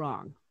take it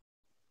wrong.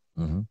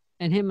 Mm-hmm.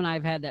 And him and I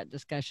have had that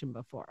discussion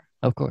before.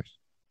 Of course.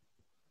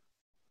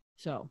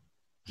 So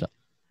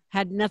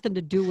had nothing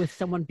to do with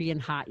someone being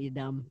hot, you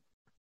dumb.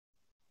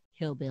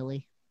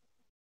 hillbilly.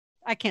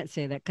 I can't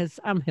say that because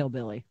I'm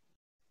hillbilly.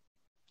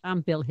 I'm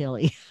Bill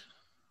Hilly.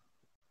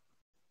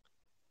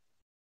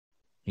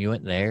 You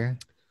went there?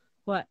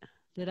 What?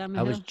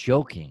 I was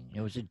joking.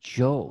 It was a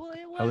joke.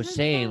 Well, I was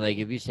saying, funny. like,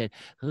 if you said,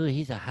 "Oh,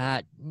 he's a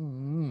hot,"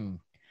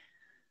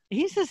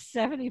 he's a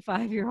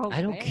 75-year-old.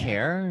 I don't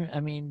care.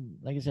 I mean,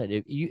 like I said,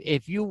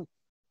 if you,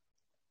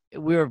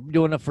 we were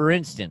doing a for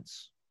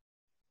instance.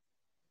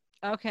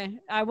 Okay,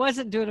 I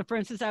wasn't doing it. For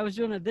instance, I was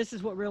doing it. This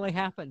is what really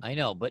happened. I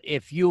know, but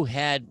if you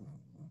had,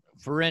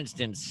 for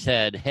instance,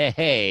 said,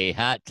 "Hey,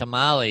 hot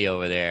tamale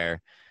over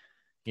there,"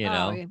 you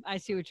know, I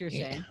see what you're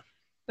saying,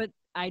 but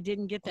I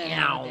didn't get that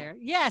Meow. over there.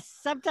 Yes,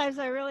 sometimes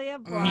I really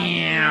am blonde.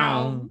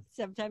 Meow.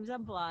 Sometimes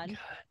I'm blonde.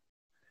 God.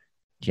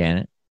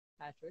 Janet,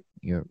 Patrick,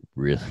 you're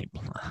really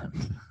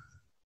blonde.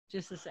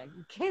 Just a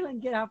second,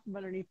 Kaylin, get out from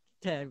underneath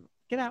the table.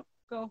 Get out.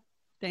 Go.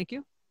 Thank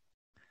you.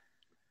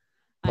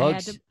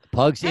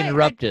 Pugs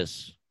interrupt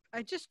us.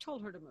 I just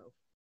told her to move.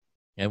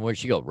 And where'd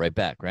she go? Right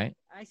back, right?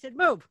 I said,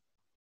 move.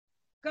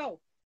 Go.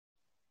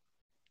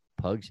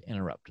 Pugs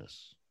interrupt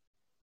us.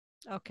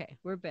 Okay,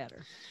 we're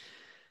better.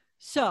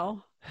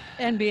 So,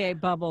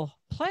 NBA bubble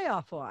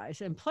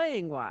playoff-wise and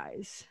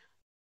playing-wise,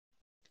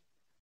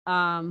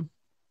 other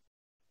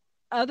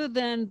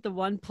than the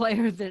one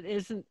player that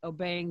isn't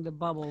obeying the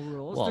bubble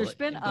rules, there's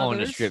been going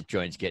others. To strip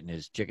joints, getting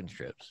his chicken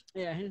strips.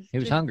 Yeah, he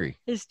was hungry.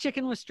 His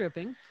chicken was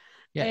stripping.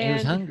 Yeah, he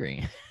was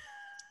hungry.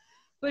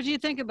 What do you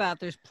think about?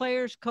 There's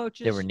players,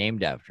 coaches. They were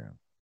named after him.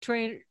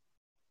 Trainers,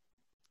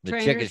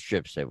 chicken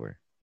strips they were.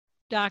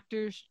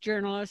 Doctors,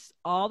 journalists,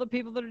 all the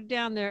people that are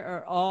down there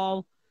are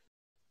all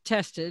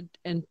tested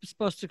and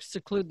supposed to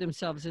seclude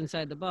themselves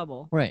inside the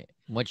bubble. Right.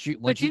 Once you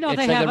it's they like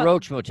have a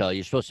roach motel.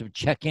 You're supposed to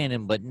check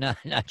in but not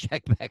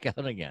check back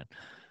out again.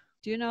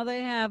 Do you know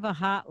they have a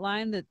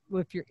hotline that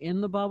if you're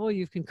in the bubble,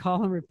 you can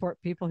call and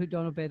report people who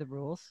don't obey the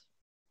rules?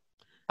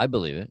 I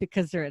believe it.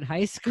 Because they're in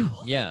high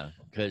school. Yeah,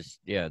 because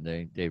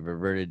they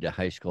reverted to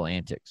high school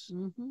antics.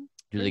 Mm-hmm.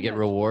 Do they get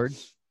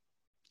rewards?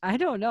 I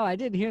don't know. I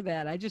didn't hear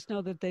that. I just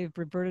know that they've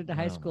reverted to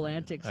high school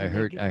antics. I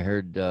heard. I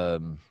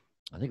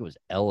think it was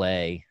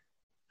L.A.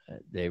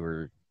 They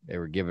were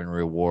giving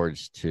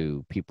rewards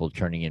to people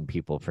turning in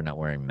people for not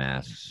wearing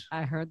masks.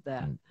 I heard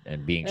that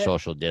and being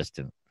social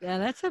distant. Yeah,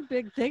 that's a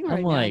big thing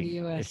right now in the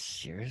U.S.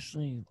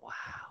 Seriously, wow.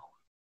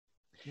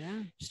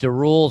 Yeah, it's the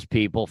rules,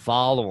 people.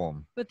 Follow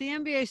them. But the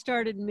NBA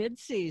started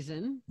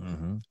mid-season,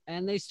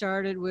 and they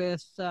started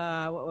with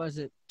what was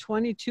it?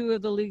 22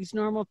 of the league's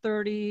normal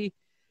 30.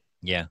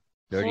 Yeah,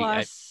 30.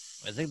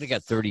 Plus, I think they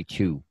got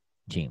 32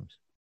 teams.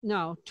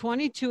 No,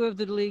 22 of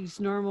the league's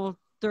normal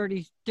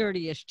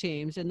 30-ish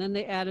teams, and then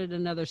they added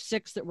another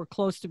 6 that were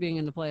close to being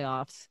in the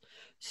playoffs.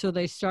 So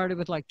they started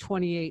with like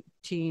 28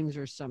 teams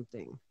or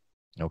something.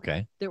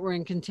 Okay. That were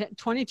in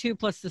 22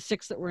 plus the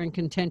 6 that were in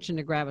contention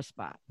to grab a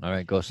spot. All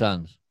right, go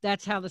Suns.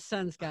 That's how the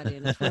Suns got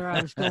in. That's where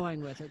I was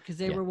going with it, because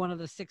they were one of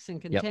the 6 in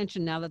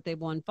contention. Yep. Now that they've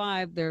won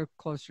 5, they're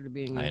closer to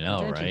being in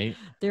contention. Right?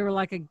 They were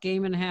like a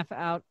game and a half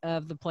out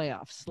of the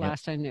playoffs,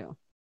 last I knew.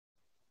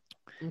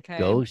 Okay.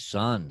 Go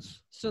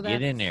Suns. So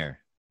get in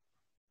there.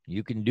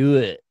 You can do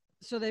it.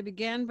 So they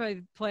began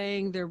by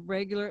playing their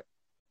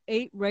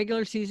 8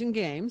 regular season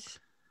games.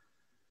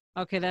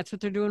 Okay, that's what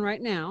they're doing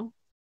right now.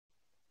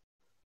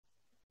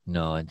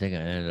 No, I think it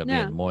ended up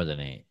being more than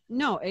 8.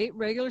 No, 8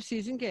 regular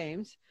season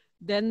games.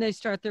 Then they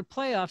start their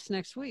playoffs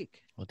next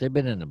week. Well, they've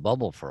been in the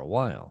bubble for a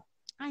while.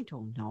 I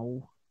don't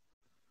know.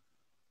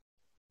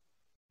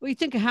 Well, you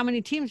think of how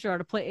many teams there are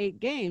to play 8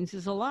 games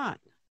is a lot.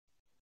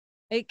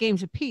 8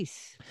 games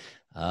apiece.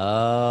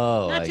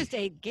 Oh. Not just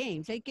 8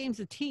 games. 8 games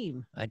a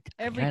team. I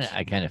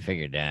kind of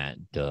figured that.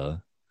 Duh.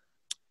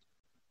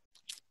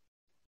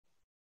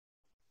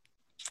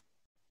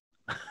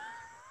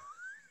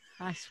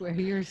 I swear,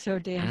 you're so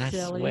damn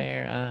silly. I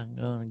swear I'm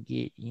going to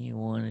get you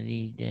one of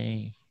these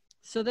days.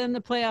 So then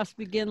the playoffs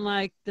begin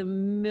like the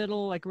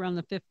middle, like around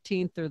the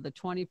 15th or the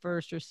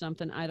 21st or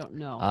something. I don't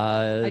know.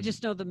 I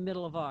just know the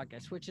middle of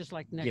August, which is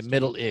like next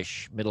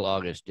middle-ish, middle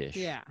August-ish.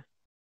 Yeah.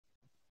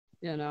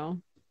 You know?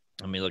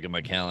 Let me look at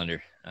my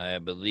calendar. I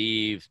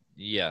believe,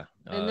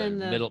 and then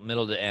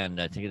middle to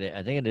end. I think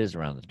it is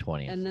around the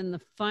 20th. And then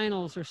the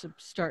finals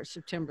start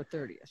September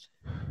 30th.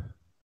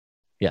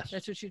 Yes.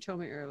 That's what you told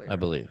me earlier. I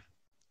believe.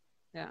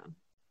 Yeah.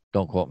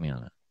 Don't quote me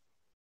on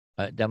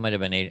it. That might have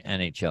been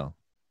NHL.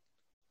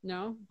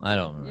 No, I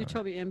don't remember. You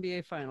told me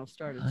NBA finals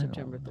started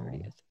September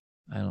 30th.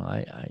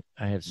 I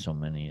had so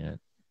many that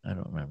I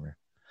don't remember.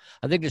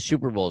 I think the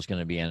Super Bowl is going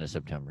to be end of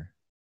September.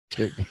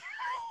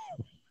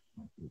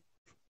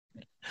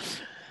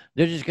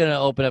 They're just going to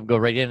open up, go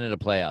right into the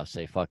playoffs.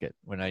 Say, fuck it.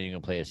 We're not even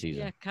going to play a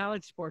season. Yeah,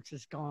 college sports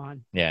is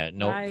gone. Yeah,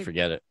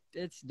 forget it.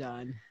 It's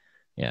done.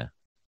 Yeah.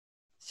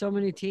 So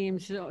many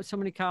teams, so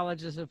many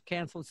colleges have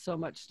canceled so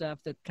much stuff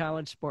that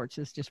college sports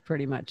is just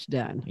pretty much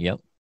done. Yep.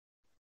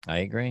 I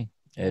agree.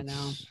 And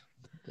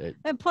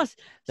plus,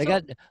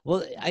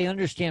 I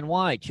understand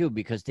why too,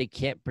 because they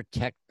can't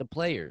protect the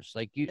players.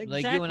 Like you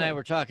and I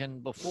were talking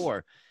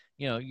before.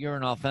 You know, you're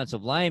an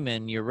offensive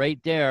lineman. You're right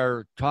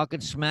there talking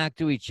smack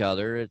to each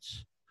other.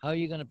 It's How are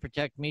you going to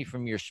protect me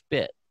from your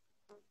spit?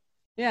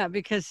 Yeah,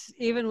 because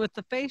even with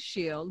the face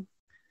shield.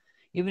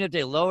 Even if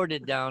they lowered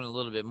it down a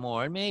little bit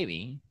more,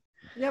 maybe.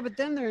 Yeah, but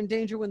then they're in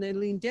danger when they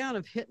lean down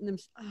of hitting them.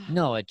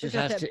 No, it just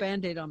has that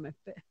Band-Aid on my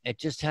face. It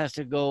just has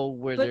to go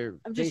where their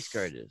face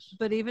guard is.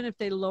 But even if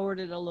they lowered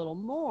it a little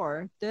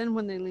more, then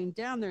when they lean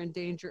down, they're in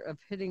danger of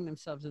hitting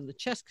themselves in the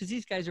chest because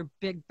these guys are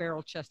big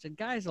barrel-chested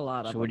guys, a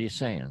lot of them. So what are you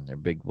saying? They're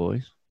big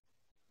boys?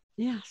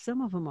 Yeah,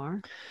 some of them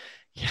are.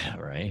 Yeah,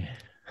 right.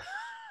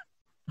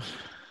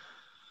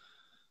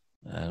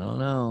 I don't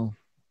know.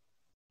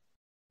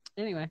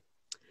 Anyway.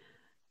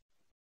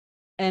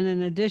 And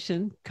in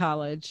addition,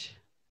 college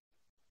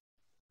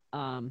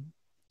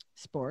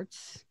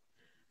sports.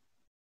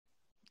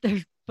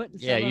 They're putting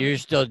you're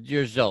still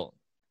No,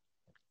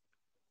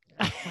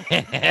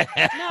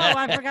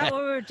 I forgot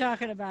what we were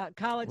talking about.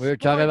 College We were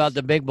sports. talking about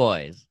the big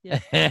boys.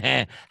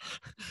 Yeah.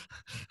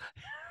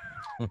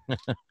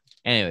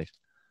 Anyways.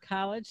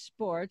 College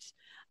sports.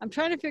 I'm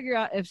trying to figure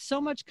out if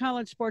so much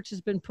college sports has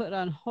been put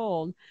on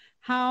hold,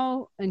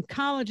 and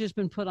college has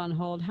been put on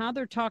hold, how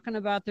they're talking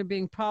about there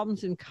being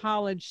problems in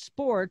college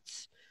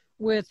sports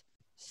with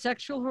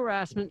sexual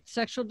harassment,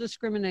 sexual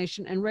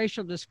discrimination, and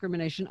racial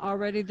discrimination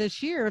already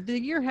this year. The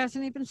year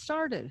hasn't even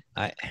started.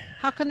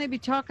 How can they be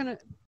talking?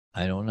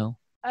 I don't know.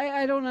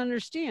 I don't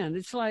understand.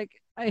 It's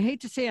like, I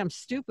hate to say I'm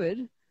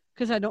stupid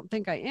because I don't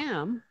think I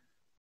am.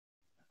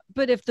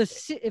 But if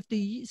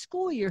the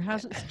school year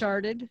hasn't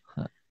started,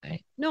 I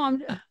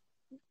don't.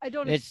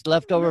 It's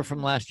left over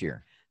from last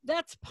year.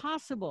 That's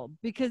possible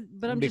because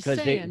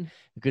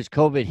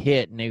COVID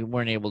hit and they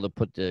weren't able to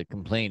put the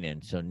complaint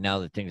in. So now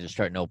that things are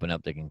starting to open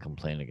up, they can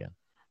complain again.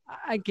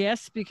 I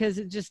guess because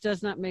it just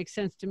does not make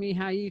sense to me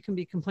how you can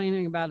be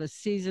complaining about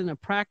a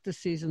practice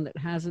season that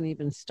hasn't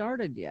even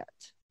started yet.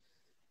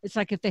 It's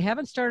like if they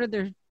haven't started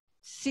their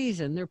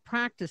season, they're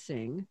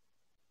practicing.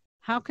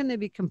 How can they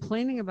be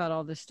complaining about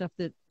all this stuff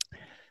that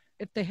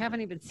if they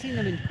haven't even seen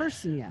them in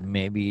person yet?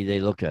 Maybe they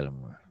look at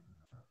them more.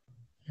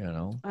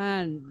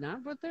 And not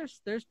what there's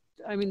the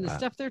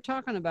stuff they're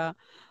talking about,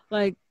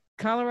 like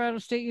Colorado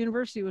State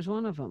University was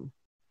one of them.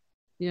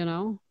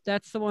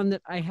 That's the one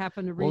that I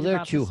happen to read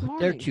about this morning.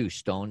 They're too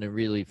stoned to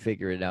really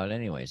figure it out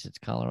anyways. It's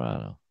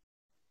Colorado.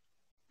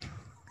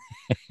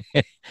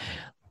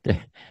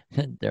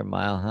 they're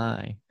mile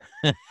high.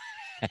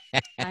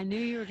 I knew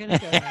you were going to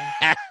go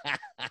there.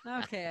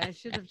 Okay, I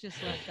should have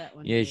just left that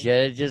one. You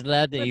should have just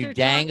left it. You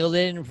dangled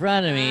it in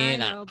front of me. I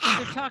know, but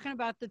they're talking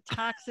about the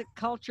toxic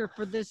culture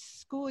for this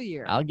school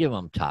year. I'll give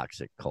them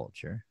toxic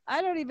culture.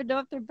 I don't even know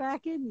if they're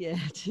back in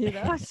yet.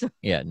 So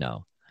yeah,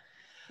 no.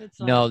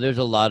 No, there's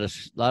a lot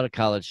of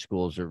college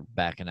schools are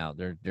backing out.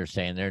 They're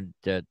saying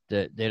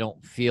they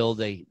don't feel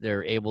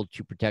they're able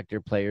to protect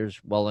their players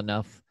well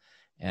enough,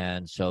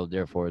 and so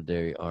therefore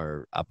they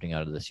are opting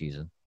out of the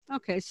season.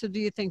 Okay, so do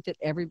you think that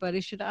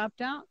everybody should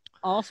opt out?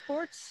 All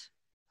sports?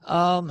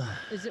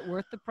 Is it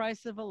worth the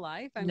price of a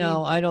life?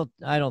 I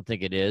don't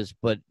think it is,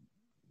 but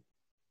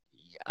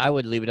I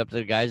would leave it up to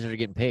the guys that are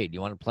getting paid.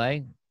 You want to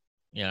play?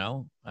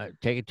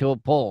 Take it to a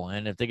poll,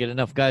 and if they get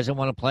enough guys that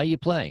want to play, you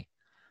play.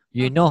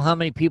 You know how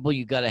many people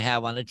you got to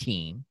have on a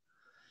team.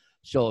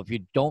 So if you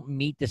don't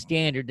meet the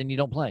standard, then you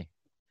don't play.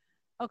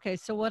 Okay,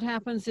 so what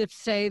happens if,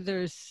 say,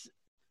 there's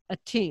a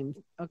team,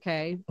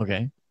 okay?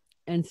 Okay.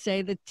 And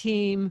say the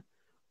team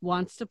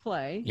wants to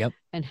play. Yep.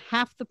 And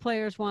half the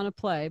players want to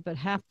play, but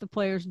half the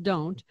players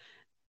don't.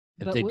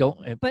 But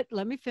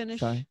let me finish.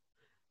 Sorry.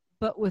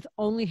 But with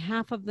only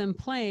half of them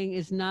playing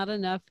is not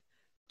enough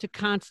to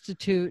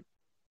constitute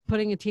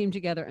putting a team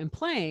together and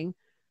playing.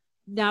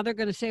 Now they're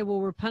going to say, well,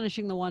 we're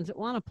punishing the ones that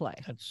want to play.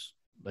 That's,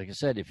 like I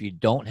said, if you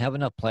don't have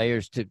enough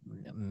players to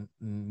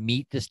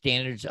meet the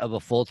standards of a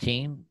full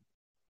team,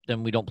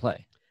 then we don't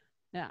play.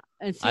 Yeah.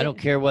 And I don't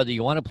care whether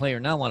you want to play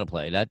or not want to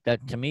play.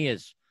 That to me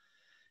is,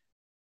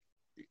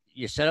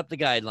 you set up the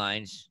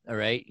guidelines, all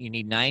right? You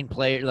need 9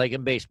 players, like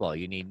in baseball.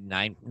 You need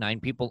nine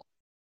people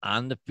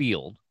on the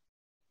field.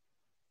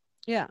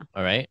 Yeah.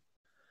 All right?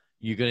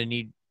 You're going to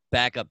need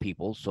backup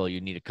people, so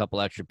you need a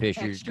couple extra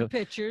pitchers. A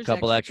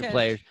couple extra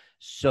players.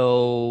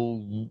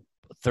 So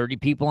 30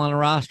 people on a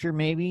roster,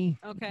 maybe.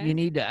 Okay. You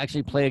need to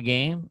actually play a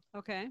game.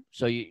 Okay.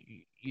 So you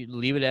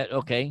leave it at,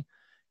 okay,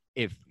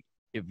 if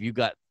you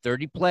got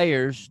 30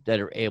 players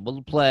that are able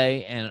to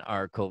play and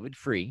are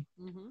COVID-free,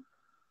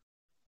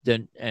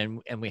 then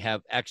and we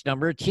have X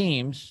number of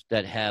teams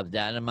that have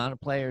that amount of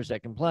players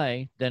that can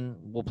play, then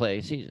we'll play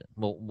a season.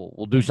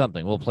 We'll do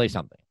something. We'll play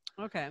something.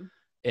 Okay.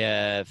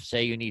 If,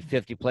 say, you need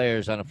 50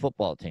 players on a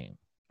football team.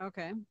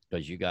 Okay.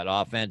 Because you got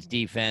offense,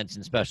 defense,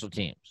 and special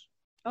teams.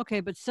 Okay,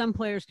 but some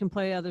players can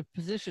play other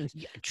positions.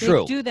 Yeah,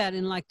 true. They do that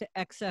in like the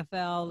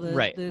XFL.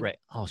 Right.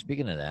 Oh,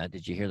 speaking of that,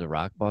 did you hear The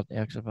Rock bought the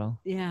XFL?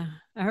 Yeah.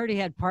 I heard he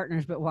had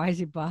partners, but why is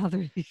he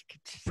bothered?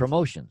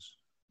 Promotions.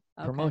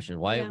 Okay. Promotion.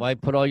 Why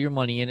put all your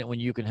money in it when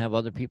you can have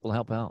other people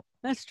help out?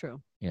 That's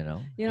true. He's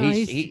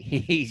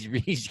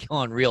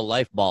going real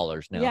life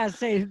ballers now. Yeah,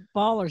 say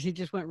ballers. He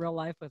just went real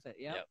life with it.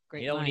 Yep.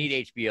 Great. You don't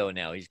need HBO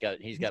now. He's got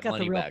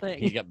money back.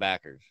 He's got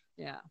backers.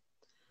 Yeah.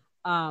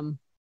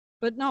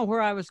 But no,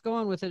 where I was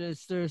going with it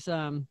is there's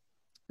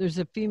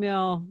a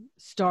female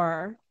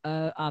star,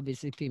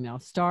 obviously female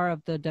star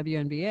of the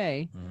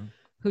WNBA,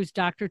 whose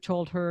doctor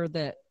told her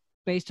that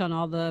based on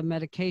all the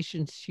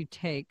medications she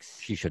takes,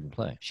 she shouldn't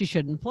play. She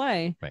shouldn't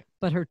play. Right.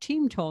 But her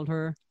team told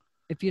her,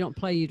 if you don't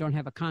play, you don't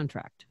have a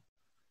contract.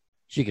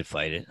 She could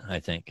fight it,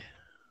 I think.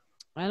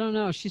 I don't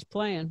know. She's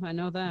playing. I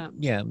know that.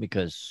 Yeah,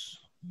 because,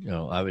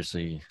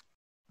 obviously.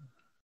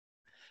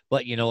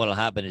 But you know what'll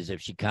happen is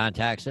if she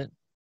contacts it,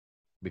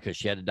 because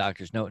she had a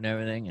doctor's note and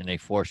everything, and they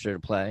forced her to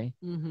play,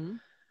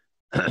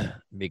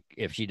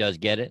 if she does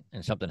get it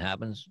and something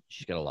happens,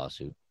 she's got a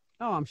lawsuit.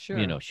 Oh, I'm sure.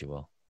 She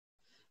will.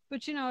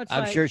 But it's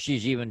I'm sure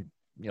she's even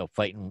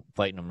fighting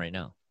them right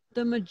now.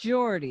 The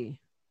majority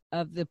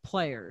of the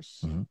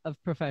players of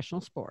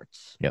professional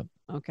sports,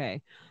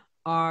 okay,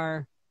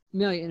 are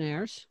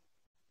millionaires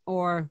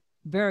or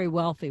very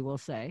wealthy, we'll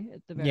say.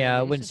 At the very least.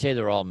 I wouldn't say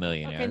they're all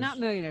millionaires. Okay, not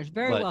millionaires,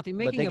 very wealthy,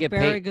 making a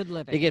very good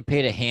living. They get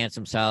paid a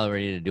handsome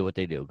salary to do what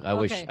they do. I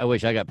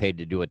wish I got paid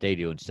to do what they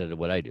do instead of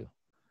what I do.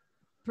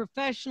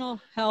 Professional,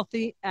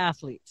 healthy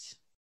athletes.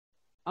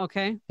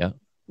 Okay? Yeah.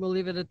 We'll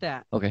leave it at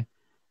that. Okay.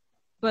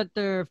 But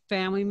they're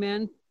family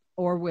men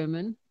or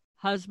women,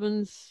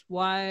 husbands,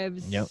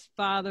 wives,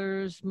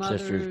 fathers,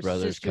 mothers, sisters,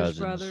 brothers,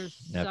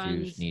 cousins, nephews,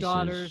 sons, nieces,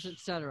 daughters,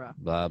 etc.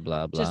 Blah,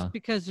 blah, blah. Just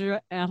because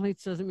they're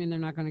athletes doesn't mean they're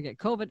not going to get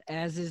COVID,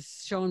 as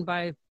is shown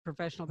by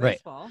professional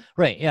baseball.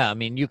 Right. Yeah. I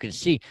mean, you can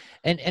see,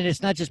 and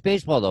it's not just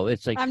baseball though.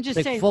 It's like I'm just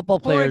like saying, football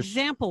players. For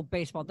example,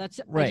 baseball. That's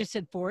right. I just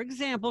said, for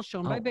example,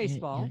 shown by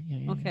baseball.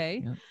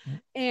 Okay. Yeah.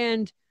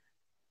 And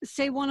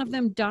say one of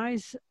them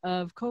dies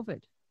of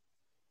COVID.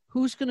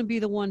 Who's going to be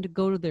the one to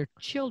go to their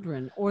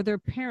children or their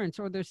parents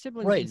or their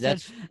siblings? Right.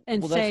 That's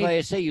why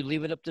I say you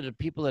leave it up to the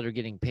people that are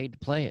getting paid to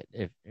play it.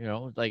 If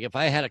like if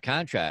I had a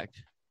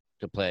contract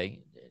to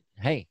play,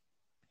 hey,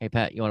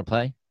 Pat, you want to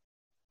play?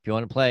 If you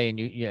want to play and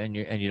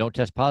you don't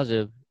test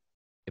positive,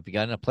 if you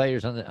got enough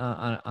players on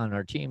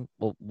our team,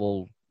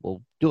 we'll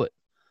do it.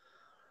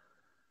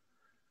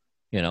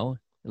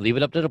 Leave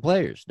it up to the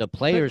players. The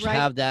players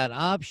have that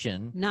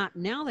option. Not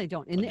now, they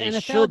don't. In the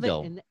NFL, should,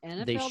 though. In the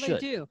NFL, they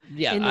do.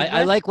 Yeah,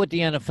 I like what the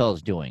NFL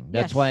is doing.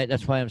 That's why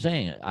I'm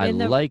saying it. I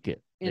like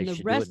it. In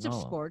the rest of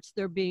sports,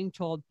 they're being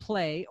told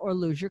play or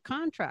lose your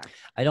contract.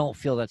 I don't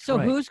feel that's so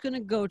right. Who's going to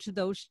go to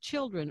those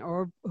children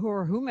or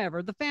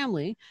whomever, the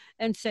family,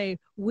 and say,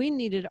 we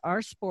needed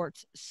our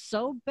sports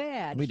so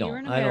bad here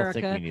in America I don't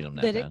think we need them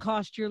that bad. It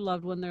cost your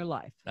loved one their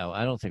life? No,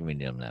 I don't think we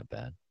need them that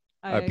bad.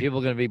 Are people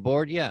going to be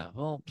bored? Yeah.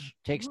 Well,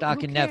 take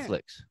stock in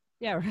Netflix.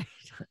 Yeah, right.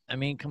 I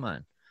mean, come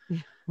on.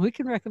 We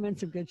can recommend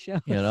some good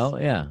shows.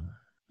 Yeah.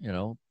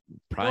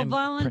 Prime.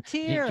 Well,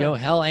 volunteer.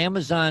 Hell,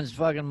 Amazon's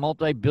fucking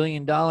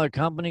multi-billion-dollar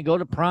company. Go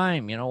to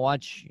Prime.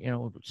 Watch.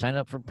 Sign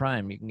up for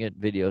Prime. You can get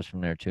videos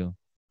from there too.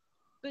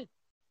 But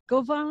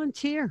go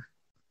volunteer.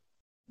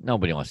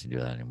 Nobody wants to do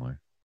that anymore.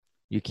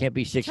 You can't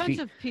be 6 feet. Tons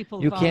of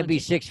people. You can't be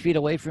 6 feet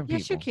away from people.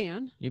 Yes, you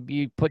can. You'd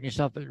be putting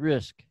yourself at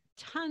risk.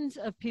 Tons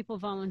of people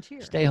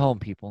volunteer. Stay home,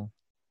 people.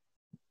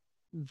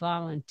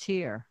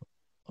 Volunteer.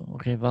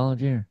 Okay,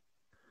 volunteer.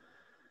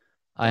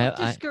 Don't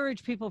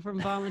discourage people from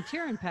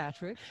volunteering,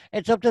 Patrick.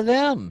 It's up to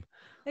them.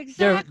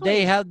 Exactly.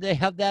 They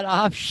have that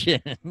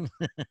option.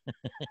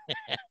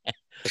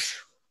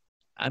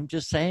 I'm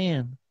just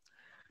saying.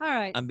 All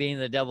right. I'm being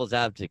the devil's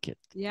advocate.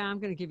 Yeah, I'm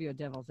going to give you a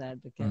devil's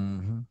advocate.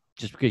 Mm-hmm.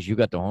 Just because you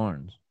got the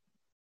horns,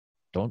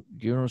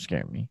 you don't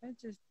scare me.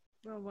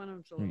 One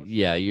of them's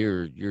yeah,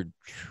 you're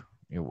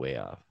way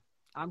off.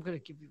 I'm going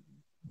to give you.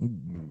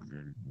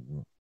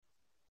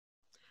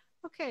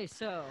 Okay,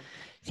 so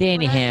what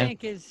I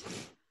think is,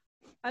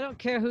 I don't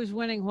care who's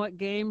winning what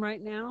game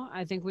right now.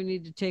 I think we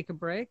need to take a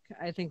break.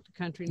 I think the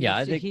country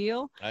needs to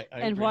heal. I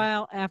and agree.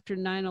 While after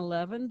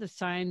 9/11, the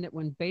sign that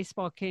when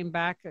baseball came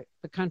back,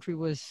 the country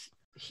was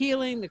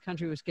healing, the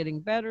country was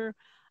getting better.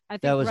 I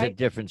think that was a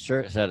different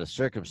set of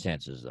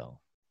circumstances, though.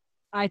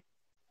 I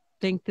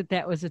think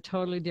that was a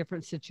totally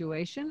different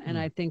situation, and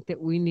I think that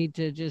we need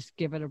to just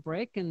give it a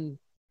break and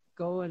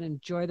go and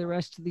enjoy the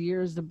rest of the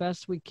year as the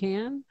best we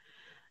can.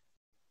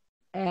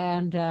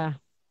 And I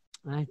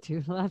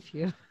do love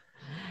you.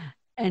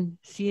 And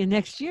see you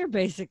next year,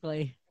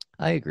 basically.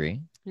 I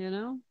agree.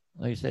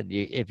 Like I said,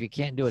 if you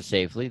can't do it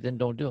safely, then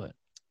don't do it.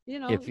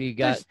 If you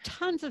got, there's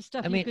tons of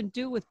stuff you can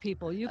do with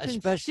people. You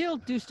can still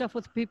do stuff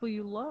with people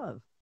you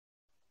love.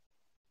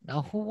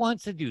 Now, who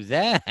wants to do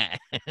that?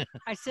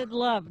 I said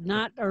love,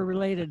 not or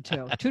related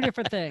to. Two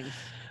different things.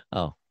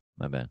 Oh,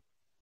 my bad.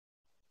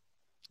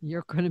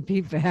 You're going to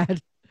be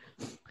bad.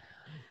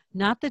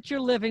 Not that you're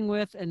living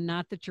with and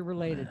not that you're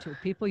related to.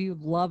 People you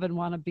love and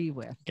want to be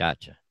with.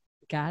 Gotcha.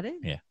 Got it?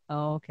 Yeah.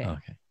 Oh, okay.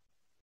 Okay.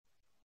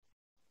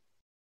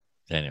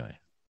 Anyway,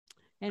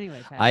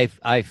 Pat.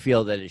 I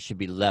feel that it should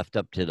be left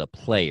up to the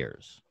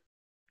players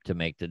to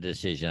make the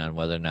decision on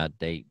whether or not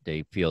they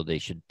feel they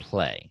should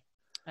play.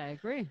 I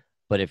agree.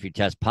 But if you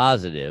test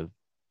positive,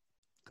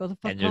 go the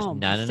fuck and there's home.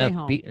 not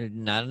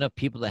enough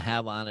people to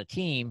have on a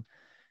team,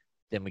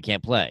 then we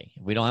can't play.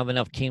 If we don't have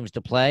enough teams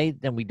to play,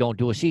 then we don't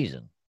do a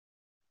season.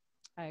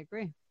 I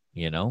agree.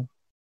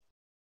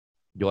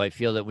 Do I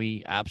feel that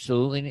we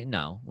absolutely need?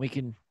 No, we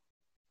can.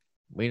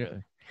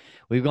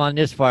 We've gone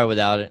this far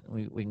without it.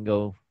 We can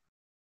go.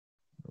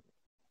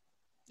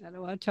 I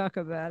don't want to talk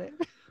about it.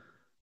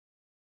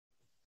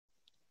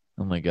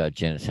 Oh my God,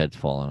 Janet's head's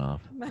falling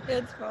off. My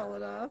head's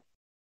falling off.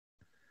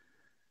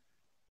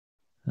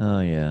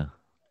 Oh yeah.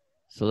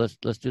 So let's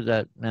do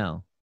that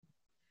now.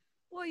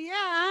 Well,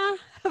 yeah,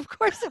 of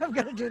course I'm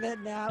going to do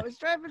that now. It was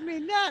driving me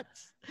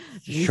nuts.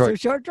 Short,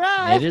 short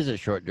drive. It is a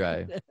short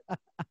drive. I'm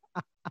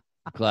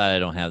glad I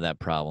don't have that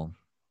problem.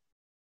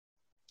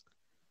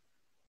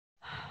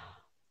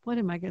 What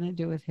am I going to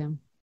do with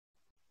him?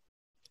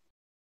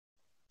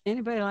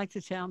 Anybody like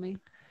to tell me?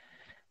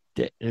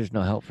 There's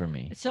no help for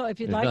me. So if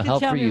you'd like to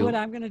tell me what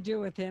I'm going to do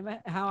with him,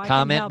 how I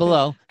can help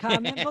below. Him,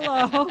 comment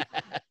below.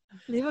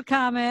 Leave a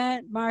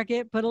comment, mark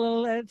it, put a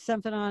little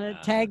something on it,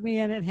 tag me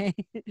in it. Hey,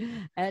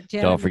 at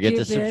Janet. Don't forget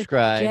to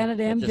subscribe. Janet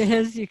M.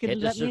 Biz. You can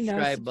let me know.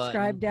 Subscribe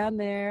button. Down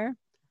there.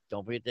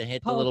 Don't forget to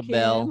hit the little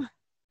bell.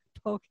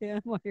 Poke him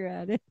while you're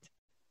at it.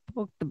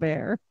 Poke the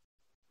bear.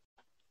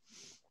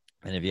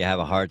 And if you have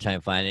a hard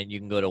time finding it, you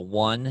can go to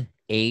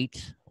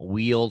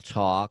 1-8-Wheel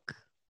Talk,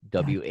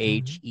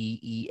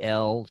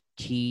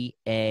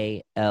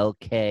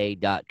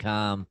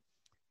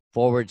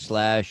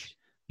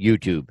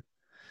 WHEELTALK.com/YouTube.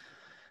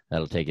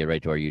 That'll take you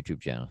right to our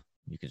YouTube channel.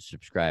 You can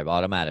subscribe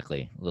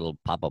automatically. A little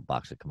pop-up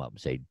box will come up and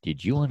say,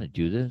 did you want to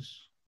do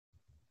this?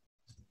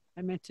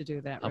 I meant to do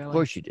that, really. Of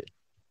course you did.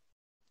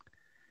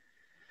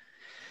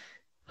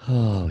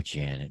 Oh,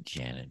 Janet.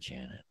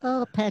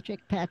 Oh,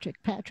 Patrick.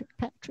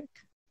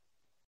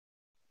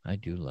 I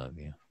do love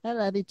you. I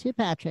love you too,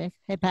 Patrick.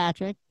 Hey,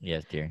 Patrick.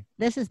 Yes, dear.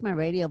 This is my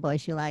radio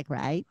voice you like,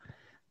 right?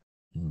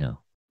 No.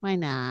 Why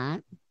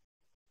not?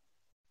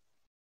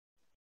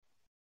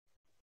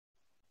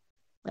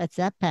 What's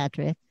up,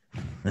 Patrick?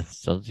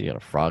 Sounds like you got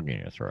a frog in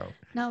your throat.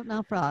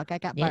 No frog. I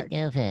got Bart.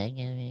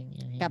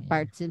 Got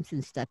Bart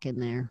Simpson stuck in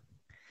there.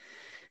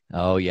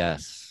 Oh,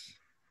 yes.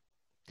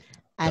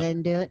 I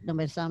didn't do it.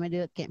 Nobody saw me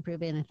do it. Can't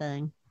prove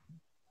anything.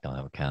 Don't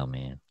have a cow,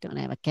 man. Don't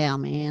have a cow,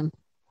 man.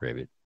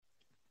 Ribbit.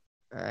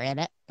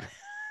 Ribbit.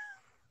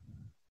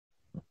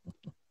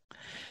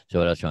 So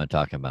what else you want to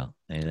talk about?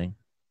 Anything?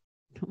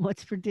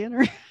 What's for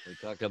dinner?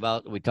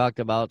 We talked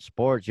about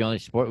sports. The only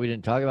sport we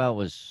didn't talk about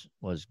was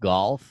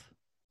golf.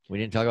 We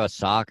didn't talk about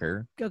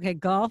soccer. Okay,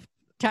 golf.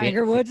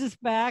 Tiger Woods is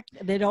back.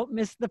 They don't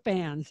miss the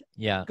fans.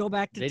 Yeah. Go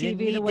back to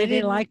TV the way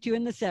they liked you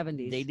in the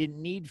 70s. They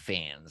didn't need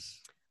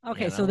fans.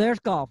 Okay, so there's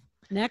golf.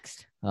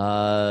 Next.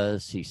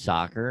 Let's see,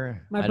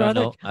 soccer. My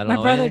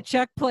brother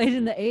Chuck played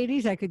in the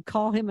 80s. I could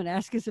call him and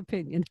ask his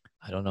opinion.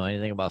 I don't know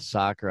anything about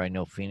soccer. I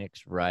know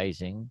Phoenix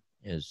Rising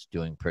is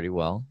doing pretty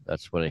well.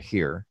 That's what I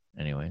hear,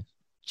 anyways,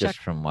 just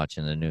from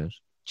watching the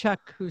news.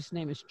 Chuck, whose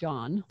name is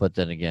John. But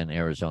then again,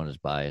 Arizona's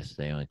biased.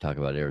 They only talk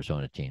about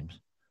Arizona teams.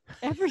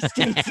 Every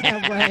state's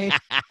that way.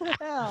 What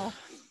the hell?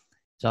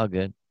 It's all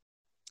good.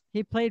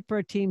 He played for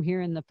a team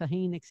here in the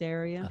Phoenix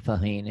area.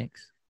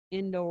 Phoenix.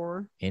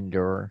 Indoor. In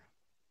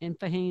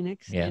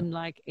Phoenix in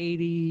like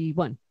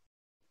 81.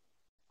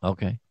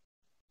 Okay.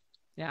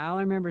 Yeah, I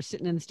remember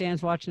sitting in the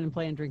stands watching him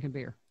play and drinking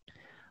beer.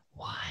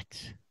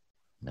 What?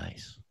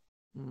 Nice.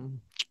 Mm.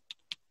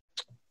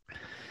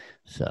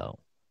 So.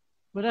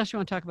 What else you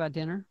want to talk about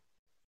dinner?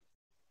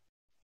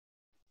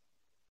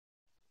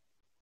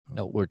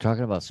 No, we're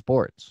talking about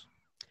sports.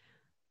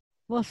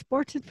 Well,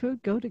 sports and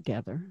food go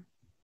together.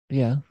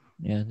 Yeah,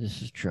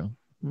 this is true.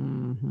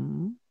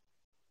 Mm-hmm.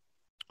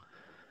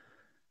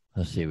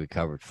 Let's see, we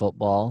covered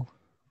football,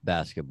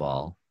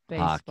 basketball,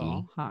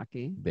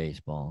 hockey,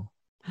 baseball.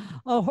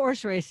 Oh,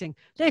 horse racing.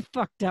 They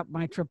fucked up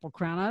my Triple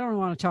Crown. I don't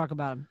want to talk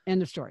about them.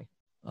 End of story.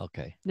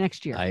 Okay.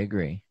 Next year. I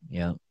agree.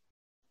 Yeah.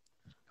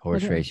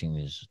 Horse racing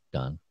is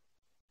done.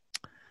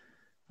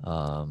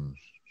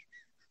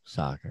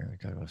 Soccer. We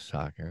talked about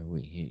soccer.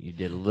 You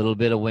did a little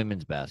bit of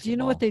women's basketball. Do you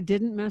know what they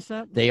didn't mess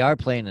up? They are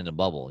playing in the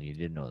bubble. You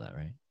did know that,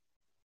 right?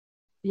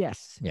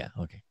 Yes. Yeah.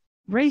 Okay.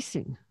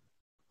 Racing.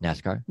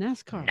 NASCAR.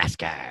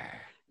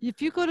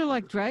 If you go to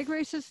like drag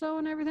races though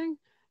and everything,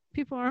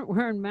 people aren't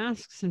wearing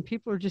masks and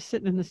people are just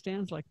sitting in the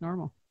stands like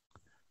normal.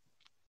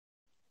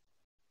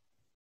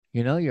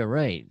 You know, you're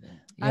right.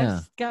 Yeah.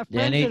 I've got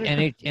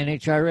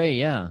NHRA,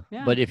 yeah.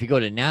 But if you go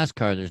to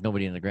NASCAR, there's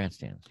nobody in the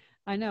grandstands.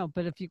 I know,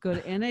 but if you go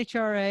to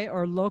NHRA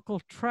or local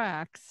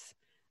tracks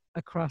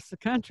across the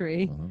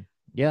country,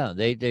 yeah,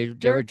 they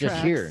were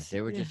just here.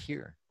 They were just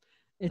here.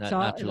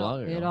 Not too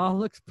long ago. It all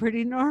looks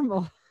pretty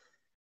normal.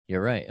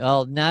 You're right.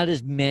 Well, not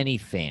as many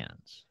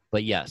fans,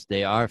 but yes,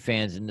 they are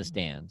fans in the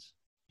stands,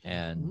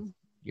 and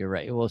you're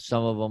right. Well,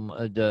 some of them,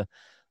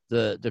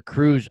 the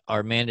crews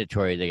are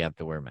mandatory; they have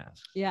to wear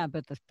masks. Yeah,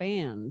 but the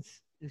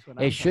fans is what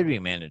it should be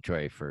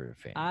mandatory for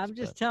fans. I'm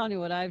just telling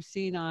you what I've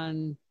seen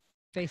on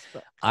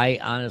Facebook. I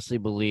honestly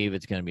believe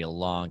it's going to be a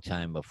long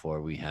time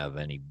before we have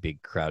any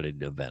big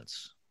crowded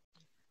events.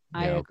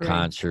 I agree.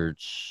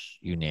 Concerts,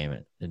 you name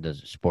it. It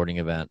does sporting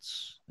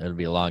events. It'll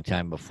be a long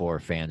time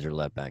before fans are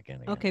let back in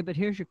again. Okay, but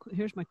here's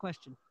my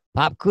question.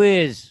 Pop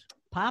quiz.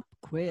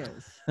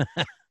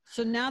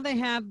 So now they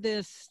have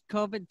this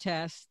COVID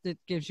test that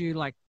gives you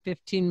like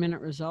 15-minute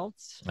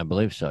results. I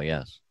believe so,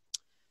 yes.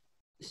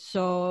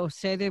 So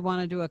say they want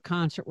to do a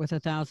concert with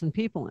 1,000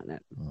 people in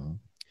it. Mm-hmm.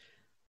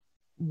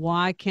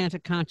 Why can't a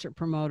concert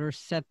promoter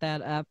set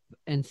that up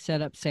and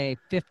set up, say,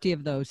 50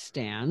 of those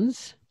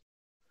stands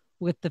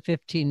with the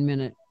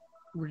 15-minute?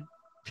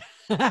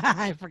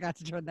 I forgot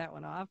to turn that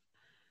one off.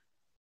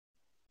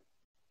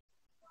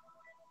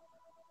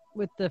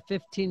 With the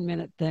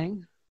 15-minute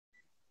thing.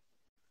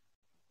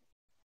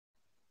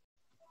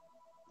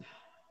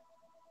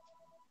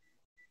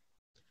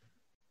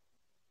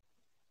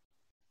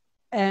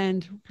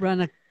 And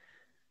run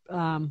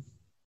a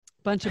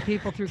bunch of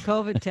people through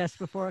COVID tests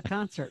before a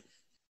concert.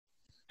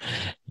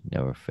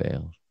 Never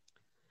fails.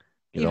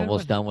 Get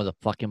almost done with a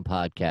fucking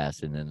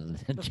podcast, and then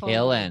the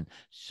tail end,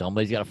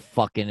 somebody's got to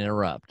fucking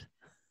interrupt.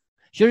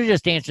 Should have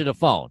just answered the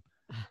phone.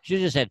 Should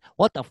have just said,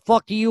 "What the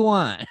fuck do you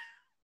want?"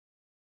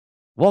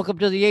 Welcome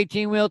to the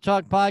 18-Wheel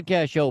Talk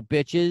podcast show,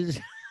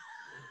 bitches.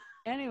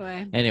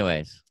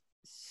 Anyways.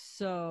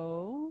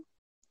 So,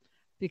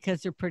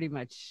 because they're pretty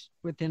much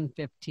within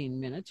 15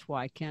 minutes,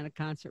 why can't a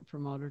concert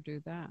promoter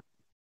do that?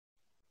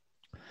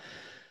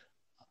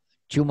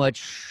 Too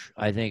much.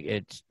 I think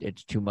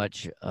it's too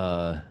much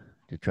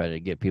to try to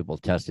get people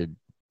tested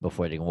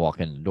before they can walk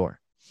in the door,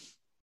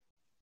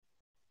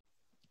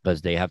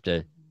 because they have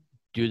to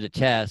do the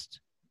test,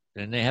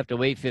 and they have to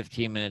wait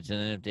 15 minutes, and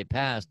then if they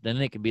pass, then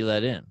they can be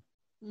let in.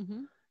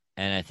 Mm-hmm.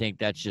 And I think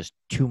that's just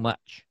too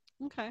much.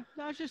 Okay,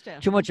 I was just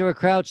asking. Too much of a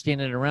crowd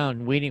standing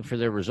around waiting for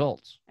their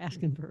results.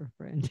 Asking for a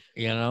friend.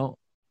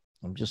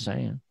 I'm just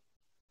saying.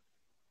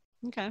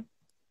 Okay.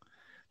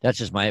 That's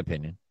just my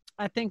opinion.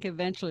 I think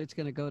eventually it's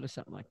going to go to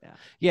something like that.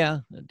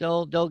 Yeah,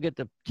 they'll get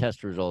the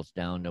test results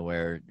down to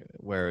where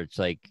it's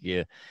like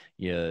you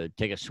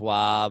take a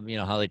swab. You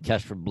know how they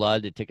test for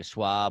blood? They take a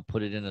swab,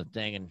 put it in a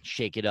thing, and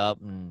shake it up,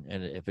 and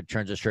if it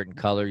turns a certain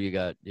color, you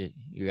got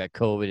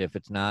COVID. If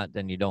it's not,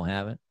 then you don't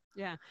have it.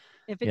 Yeah.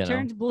 If it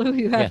turns blue,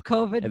 you have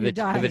COVID. You're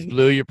dying. If it's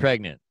blue, you're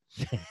pregnant.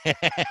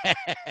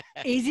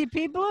 Easy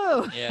P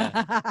blue.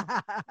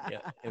 Yeah.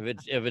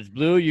 If it's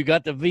blue, you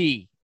got the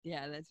V.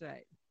 Yeah, that's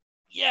right.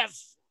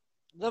 Yes.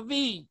 The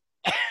V.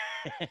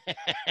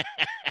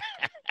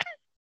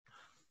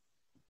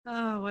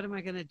 Oh, what am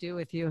I going to do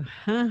with you?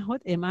 Huh?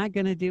 What am I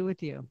going to do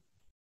with you?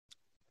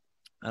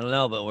 I don't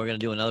know, but we're going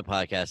to do another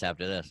podcast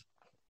after this.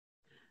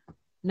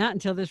 Not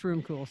until this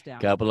room cools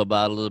down. Couple of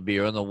bottles of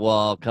beer on the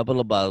wall. Couple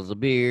of bottles of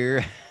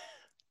beer.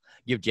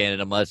 Give Janet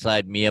a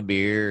mudslide, me a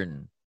beer,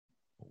 and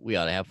we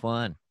ought to have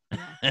fun.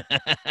 Yeah.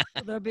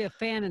 There'll be a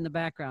fan in the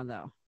background,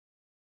 though.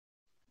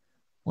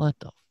 What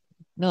the?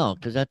 No,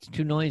 because that's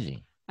too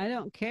noisy. I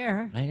don't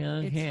care. I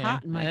don't it's care.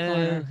 Hot in my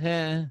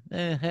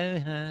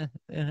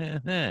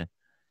corner.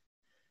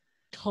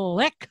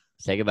 Click.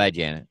 Say goodbye,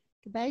 Janet.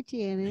 Goodbye,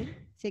 Janet.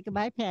 Say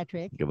goodbye,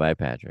 Patrick. Goodbye,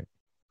 Patrick.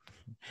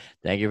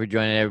 Thank you for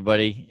joining,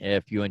 everybody.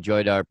 If you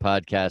enjoyed our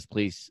podcast,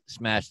 please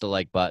smash the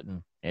like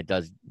button. It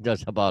does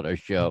help out our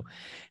show.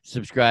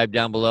 Subscribe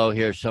down below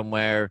here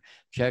somewhere.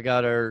 Check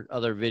out our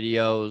other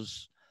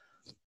videos.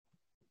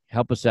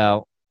 Help us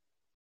out.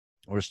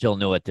 We're still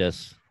new at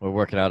this. We're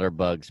working out our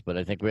bugs, but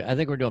I think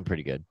we're doing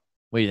pretty good.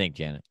 What do you think,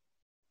 Janet?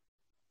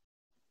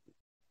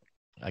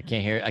 I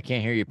can't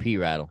hear your pee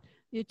rattle.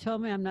 You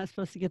told me I'm not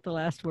supposed to get the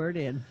last word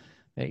in.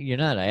 Hey, you're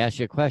not. I asked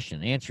you a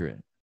question. Answer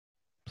it,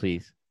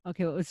 please.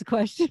 Okay, what was the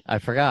question? I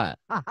forgot.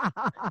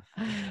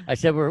 I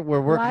said we're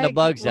working the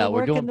bugs out.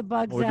 We're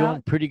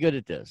doing pretty good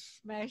at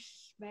this. Smash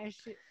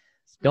it.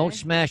 Don't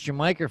smash your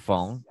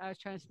microphone. I was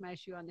trying to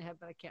smash you on the head,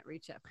 but I can't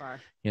reach that far.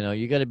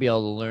 You got to be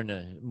able to learn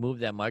to move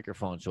that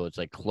microphone so it's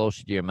like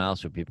closer to your mouth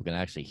so people can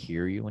actually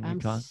hear you when you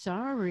talk. I'm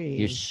sorry.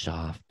 You're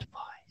soft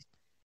voiced.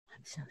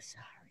 I'm so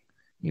sorry.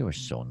 You are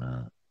so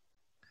not.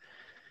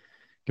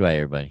 Goodbye,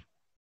 everybody.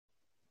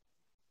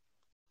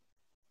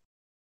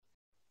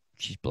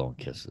 She's blowing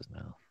kisses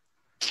now.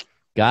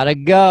 Gotta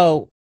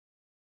go.